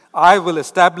notice, I will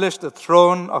establish the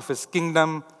throne of his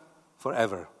kingdom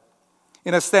forever.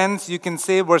 In a sense, you can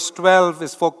say verse 12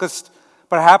 is focused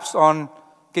perhaps on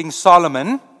King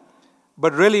Solomon,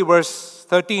 but really verse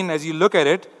 13, as you look at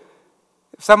it,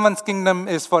 if someone's kingdom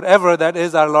is forever, that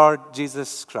is our Lord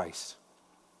Jesus Christ.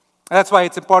 And that's why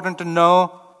it's important to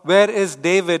know, where is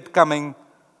David coming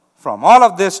from? All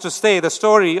of this to say the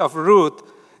story of Ruth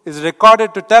is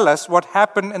recorded to tell us what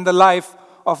happened in the life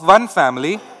of one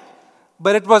family,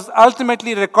 but it was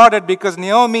ultimately recorded because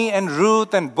Naomi and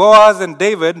Ruth and Boaz and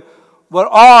David were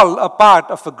all a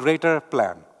part of a greater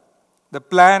plan. The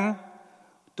plan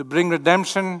to bring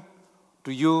redemption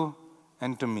to you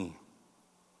and to me.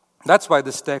 That's why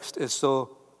this text is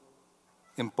so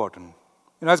important.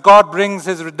 As God brings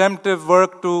his redemptive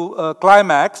work to a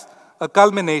climax, a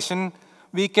culmination,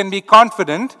 we can be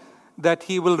confident that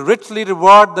he will richly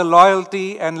reward the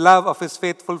loyalty and love of his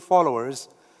faithful followers,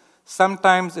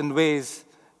 sometimes in ways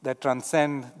that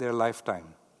transcend their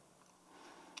lifetime.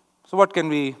 So what can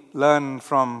we learn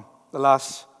from the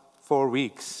last 4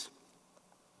 weeks?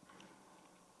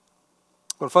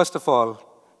 Well, first of all,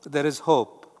 there is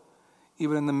hope,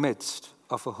 even in the midst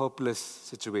of a hopeless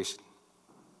situation.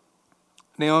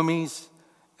 Naomi's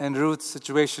and Ruth's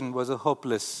situation was a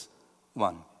hopeless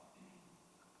one.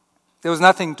 There was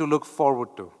nothing to look forward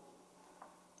to.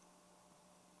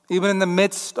 Even in the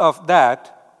midst of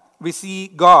that, we see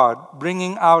God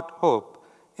bringing out hope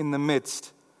in the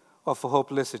midst of a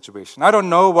hopeless situation. I don't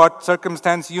know what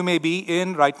circumstance you may be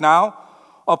in right now,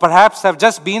 or perhaps have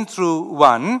just been through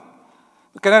one.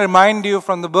 Can I remind you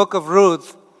from the book of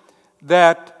Ruth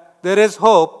that there is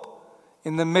hope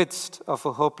in the midst of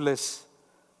a hopeless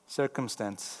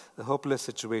circumstance, a hopeless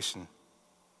situation.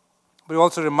 But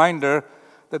also a reminder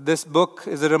that this book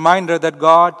is a reminder that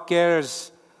God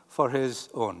cares for His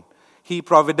own. He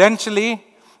providentially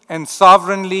and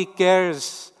sovereignly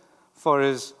cares for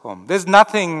His home. There's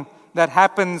nothing that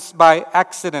happens by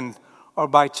accident or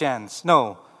by chance.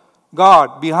 No.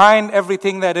 God, behind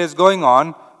everything that is going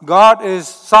on, God is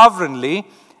sovereignly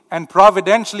and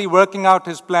providentially working out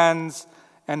His plans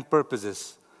and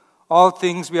purposes. All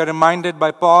things, we are reminded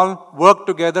by Paul, work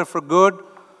together for good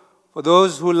for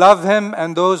those who love Him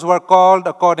and those who are called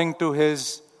according to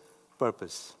His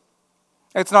purpose.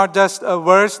 It's not just a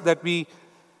verse that we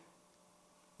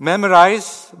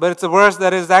memorize, but it's a verse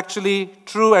that is actually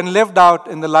true and lived out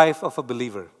in the life of a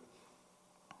believer.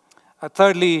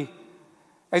 Thirdly,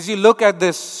 as you look at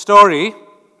this story,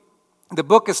 the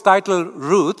book is titled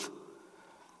Ruth,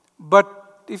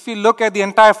 but if you look at the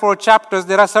entire 4 chapters,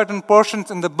 there are certain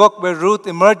portions in the book where Ruth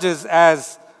emerges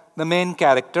as the main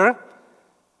character.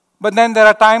 But then there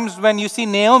are times when you see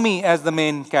Naomi as the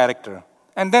main character.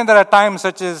 And then there are times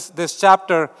such as this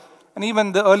chapter and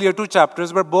even the earlier 2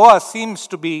 chapters where Boaz seems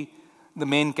to be the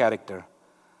main character.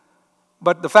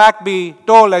 But the fact be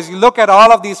told, as you look at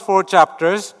all of these 4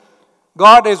 chapters,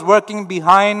 God is working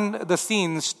behind the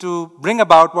scenes to bring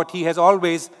about what He has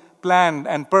always planned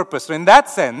and purposed. So in that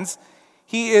sense,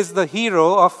 He is the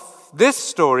hero of this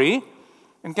story.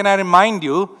 And can I remind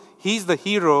you, He's the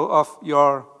hero of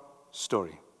your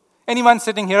story. Anyone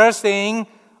sitting here saying,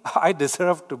 I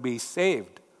deserve to be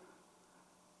saved?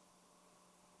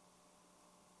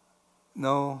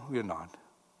 No, you're not.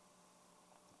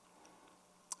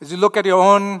 As you look at your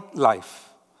own life,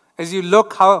 as you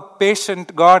look how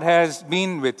patient God has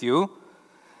been with you,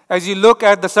 as you look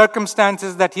at the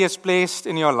circumstances that He has placed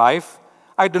in your life,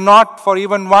 I do not for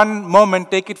even one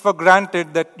moment take it for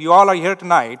granted that you all are here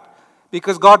tonight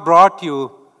because God brought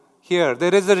you here.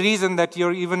 There is a reason that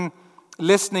you're even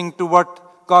listening to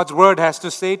what God's Word has to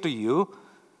say to you.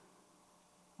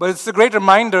 But it's a great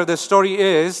reminder, the story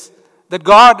is, that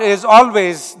God is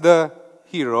always the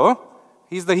hero.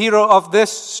 He's the hero of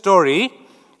this story.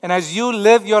 And as you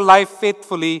live your life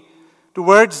faithfully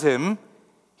towards Him,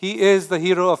 He is the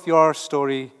hero of your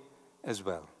story as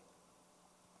well.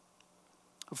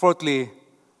 Fourthly,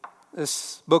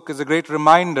 this book is a great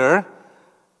reminder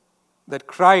that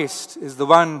Christ is the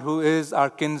one who is our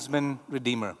kinsman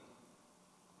redeemer.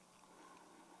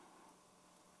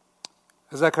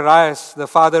 Zacharias, the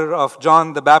father of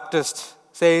John the Baptist,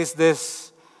 says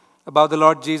this about the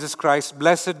Lord Jesus Christ: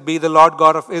 "Blessed be the Lord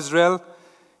God of Israel."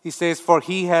 He says, "For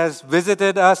He has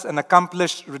visited us and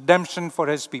accomplished redemption for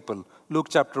His people." Luke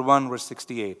chapter 1, verse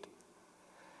 68.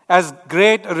 As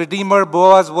great a redeemer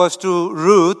Boaz was to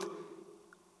Ruth,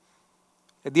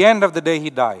 at the end of the day he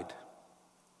died.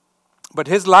 But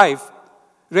his life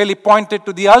really pointed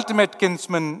to the ultimate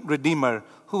kinsman redeemer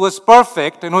who was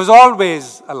perfect and who was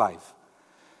always alive.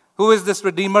 Who is this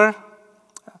redeemer?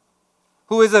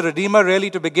 Who is a redeemer really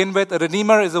to begin with? A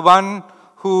redeemer is the one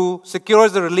who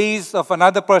secures the release of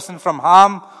another person from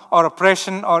harm or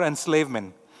oppression or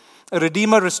enslavement. A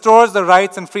redeemer restores the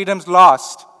rights and freedoms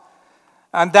lost.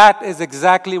 And that is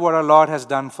exactly what our Lord has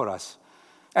done for us.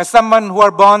 As someone who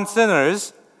are born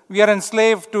sinners, we are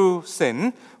enslaved to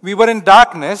sin. We were in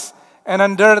darkness and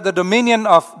under the dominion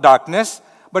of darkness.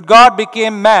 But God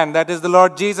became man, that is the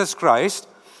Lord Jesus Christ,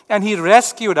 and He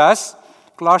rescued us,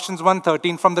 Colossians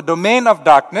 1:13, from the domain of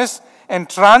darkness and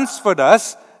transferred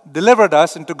us, delivered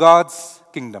us into God's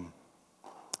kingdom,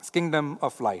 His kingdom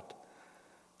of light.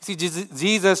 See,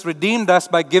 Jesus redeemed us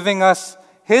by giving us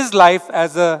His life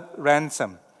as a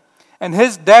ransom. And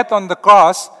His death on the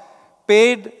cross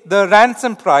paid the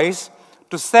ransom price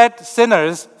to set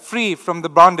sinners free from the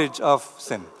bondage of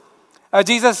sin.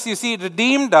 Jesus, you see,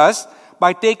 redeemed us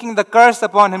by taking the curse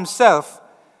upon Himself,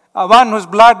 one whose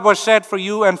blood was shed for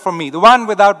you and for me, the one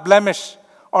without blemish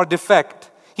or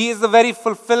defect. He is the very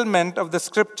fulfillment of the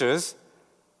Scriptures.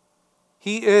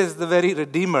 He is the very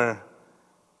Redeemer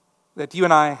that you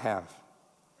and I have.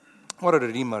 What a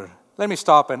Redeemer. Let me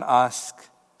stop and ask,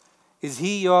 is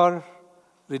He your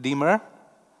Redeemer?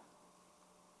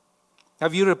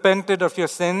 Have you repented of your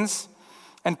sins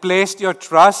and placed your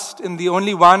trust in the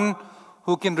only one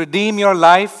who can redeem your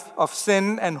life of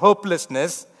sin and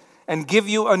hopelessness and give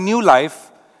you a new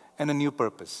life and a new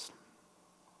purpose?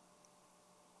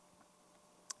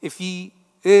 if He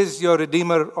is your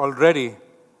Redeemer already,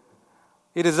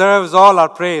 He deserves all our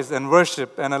praise and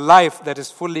worship and a life that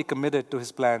is fully committed to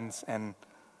His plans and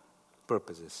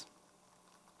purposes.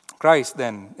 Christ,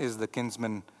 then, is the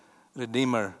kinsman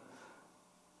Redeemer.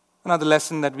 Another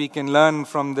lesson that we can learn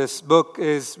from this book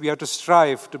is we have to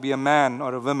strive to be a man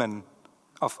or a woman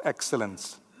of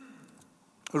excellence.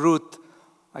 Ruth,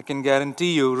 I can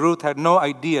guarantee you, Ruth had no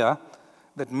idea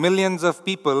that millions of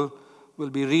people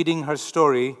will be reading her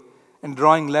story and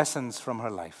drawing lessons from her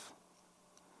life.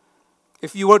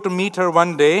 If you were to meet her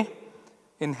one day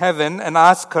in heaven and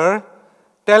ask her,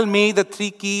 "Tell me the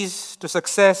 3 keys to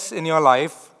success in your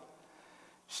life,"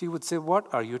 she would say,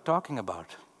 "What are you talking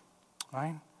about?"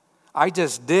 Right? I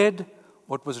just did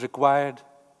what was required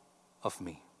of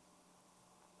me.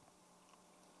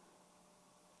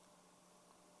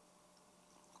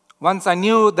 Once I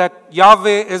knew that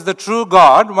Yahweh is the true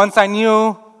God, once I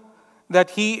knew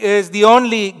that He is the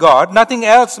only God, nothing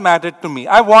else mattered to me.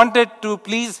 I wanted to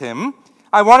please Him.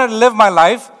 I wanted to live my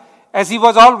life as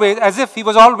if He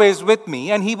was always with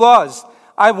me, and He was.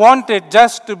 I wanted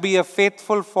just to be a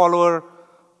faithful follower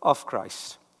of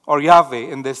Christ, or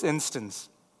Yahweh in this instance.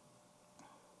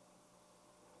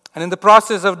 And in the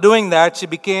process of doing that, she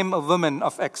became a woman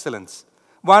of excellence,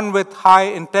 one with high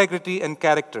integrity and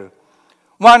character,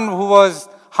 one who was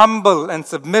humble and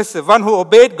submissive, one who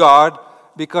obeyed God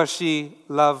because she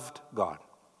loved God.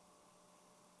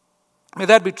 May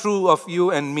that be true of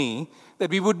you and me, that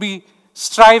we would be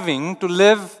striving to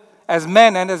live as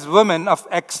men and as women of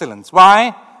excellence.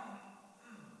 Why?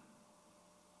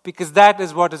 Because that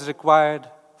is what is required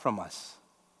from us.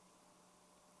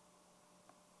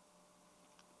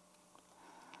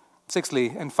 Sixthly,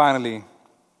 and finally,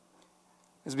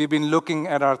 as we've been looking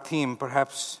at our theme,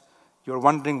 perhaps you're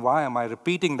wondering, why am I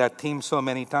repeating that theme so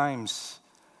many times?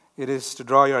 It is to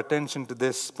draw your attention to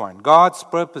this point. God's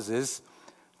purposes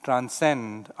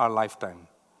transcend our lifetime.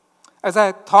 As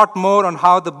I thought more on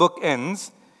how the book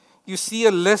ends, you see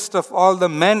a list of all the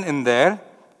men in there.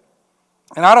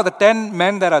 And out of the 10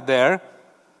 men that are there,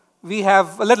 we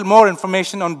have a little more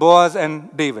information on Boaz and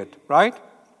David, right?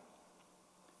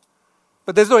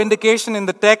 But there's no indication in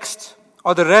the text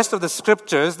or the rest of the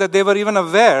scriptures that they were even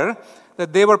aware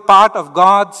that they were part of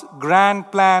God's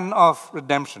grand plan of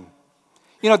redemption.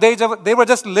 They were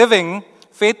just living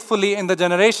faithfully in the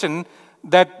generation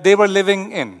that they were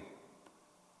living in.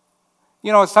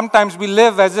 Sometimes we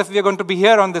live as if we are going to be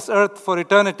here on this earth for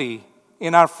eternity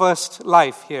in our first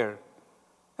life here.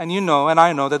 And and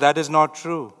I know that is not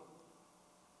true.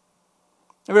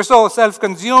 We're so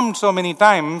self-consumed so many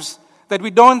times that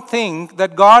we don't think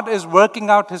that God is working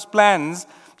out His plans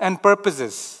and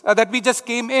purposes. That we just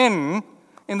came in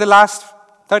the last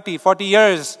 30, 40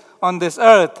 years on this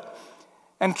earth.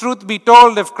 And truth be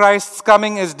told, if Christ's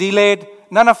coming is delayed,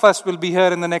 none of us will be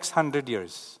here in the next 100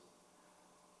 years.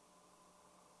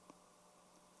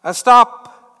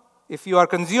 Stop, if you are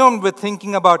consumed with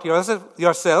thinking about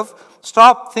yourself,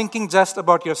 stop thinking just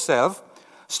about yourself.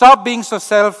 Stop being so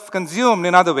self-consumed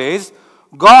in other ways.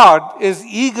 God is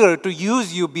eager to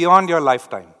use you beyond your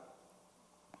lifetime.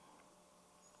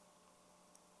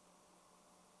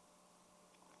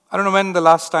 I don't know when the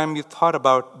last time you thought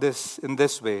about this in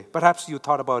this way. Perhaps you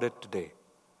thought about it today.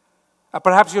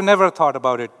 Perhaps you never thought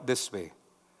about it this way.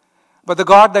 But the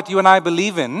God that you and I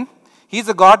believe in, He's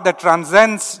a God that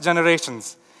transcends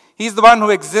generations. He's the one who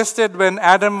existed when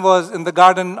Adam was in the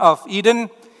Garden of Eden.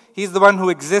 He's the one who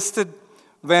existed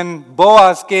when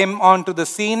Boaz came onto the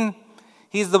scene.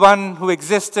 He's the one who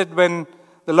existed when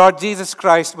the Lord Jesus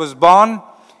Christ was born.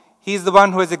 He's the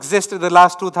one who has existed the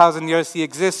last 2,000 years. He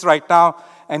exists right now,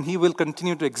 and He will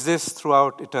continue to exist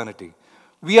throughout eternity.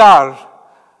 We are,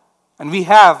 and we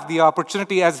have the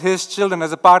opportunity as His children,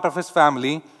 as a part of His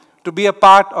family, to be a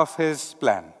part of His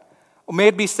plan. May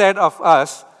it be said of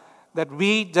us that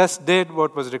we just did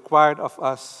what was required of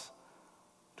us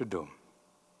to do.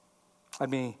 Let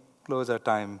me close our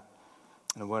time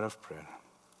in a word of prayer.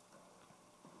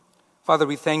 Father,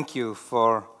 we thank You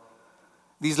for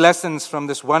these lessons from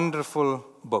this wonderful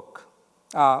book.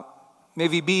 May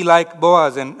we be like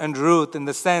Boaz and Ruth in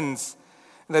the sense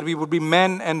that we would be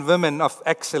men and women of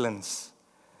excellence.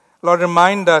 Lord,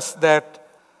 remind us that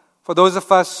for those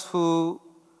of us who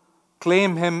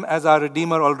claim Him as our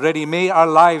Redeemer already, may our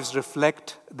lives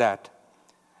reflect that.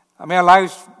 May our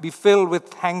lives be filled with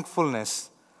thankfulness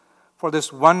for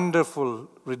this wonderful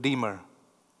Redeemer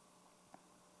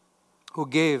who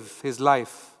gave His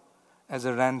life as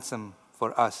a ransom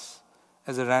for us,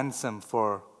 as a ransom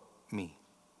for me.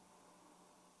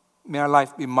 May our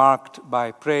life be marked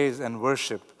by praise and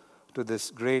worship to this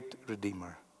great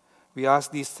Redeemer. We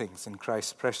ask these things in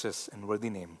Christ's precious and worthy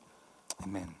name.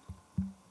 Amen.